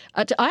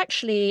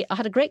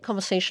had a great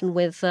conversation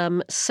with,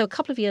 a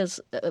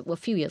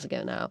few years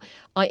ago now,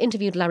 I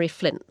interviewed Larry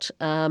Flint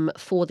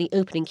for the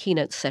opening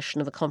keynote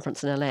session of a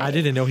conference in LA. I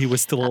didn't know he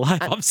was still alive.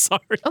 I'm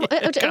sorry.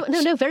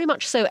 No, very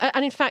much so.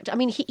 And in fact,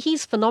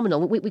 he's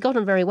phenomenal. We got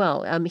on very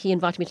well. He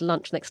invited me to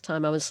lunch next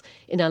time I was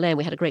in LA, and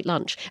we had a great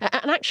lunch.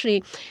 And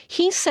actually,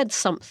 he said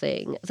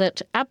something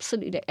that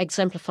absolutely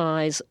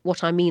exemplifies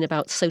what I mean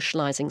about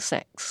socializing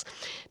sex.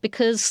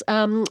 Because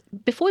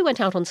before we went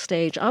out on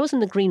stage, I was in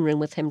the green room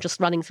with him just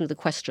running through the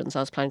questions I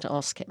was planning to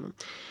ask him.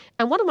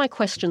 And one of my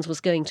questions was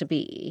going to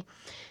be,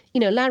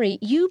 Larry,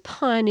 you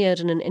pioneered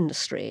in an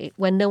industry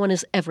where no one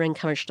is ever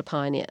encouraged to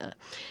pioneer.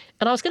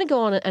 And I was going to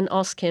go on and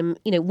ask him,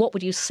 what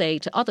would you say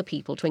to other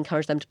people to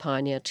encourage them to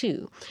pioneer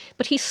too?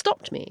 But he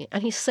stopped me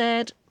and he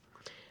said,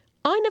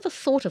 I never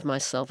thought of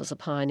myself as a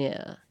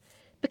pioneer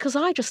because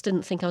I just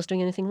didn't think I was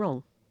doing anything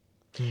wrong.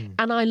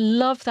 And I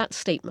love that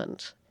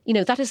statement.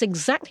 That is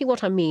exactly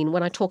what I mean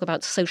when I talk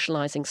about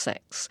socializing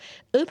sex.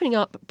 Opening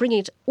up, bringing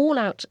it all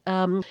out,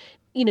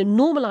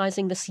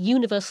 normalizing this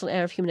universal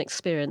area of human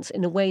experience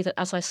in a way that,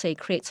 as I say,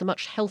 creates a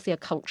much healthier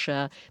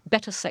culture,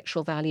 better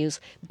sexual values,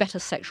 better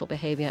sexual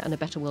behavior, and a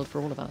better world for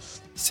all of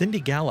us.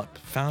 Cindy Gallop,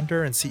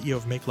 founder and CEO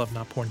of Make Love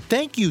Not Porn.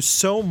 Thank you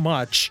so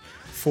much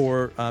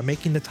for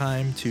making the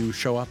time to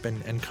show up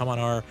and come on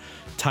our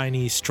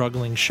tiny,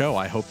 struggling show.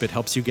 I hope it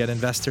helps you get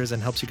investors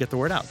and helps you get the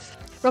word out.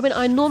 Robin,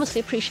 I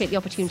enormously appreciate the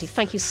opportunity.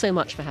 Thank you so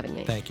much for having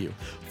me. Thank you.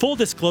 Full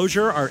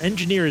disclosure, our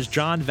engineer is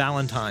John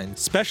Valentine.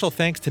 Special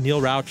thanks to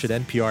Neil Rauch at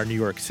NPR New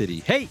York City.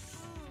 Hey,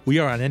 we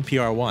are on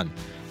NPR One,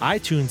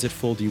 iTunes at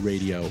Full D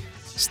Radio,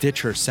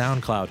 Stitcher,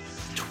 SoundCloud,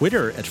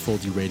 Twitter at Full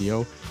D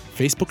Radio,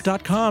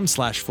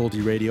 Facebook.com/Full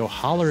D Radio.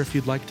 Holler if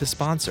you'd like to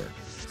sponsor.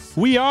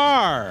 We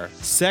are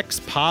sex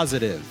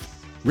positive,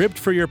 ribbed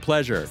for your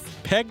pleasure,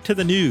 pegged to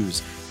the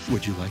news.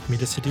 Would you like me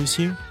to seduce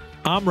you?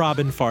 I'm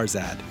Robin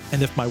Farzad,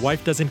 and if my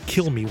wife doesn't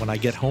kill me when I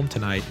get home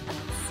tonight,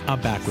 I'm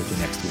back with you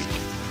next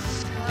week.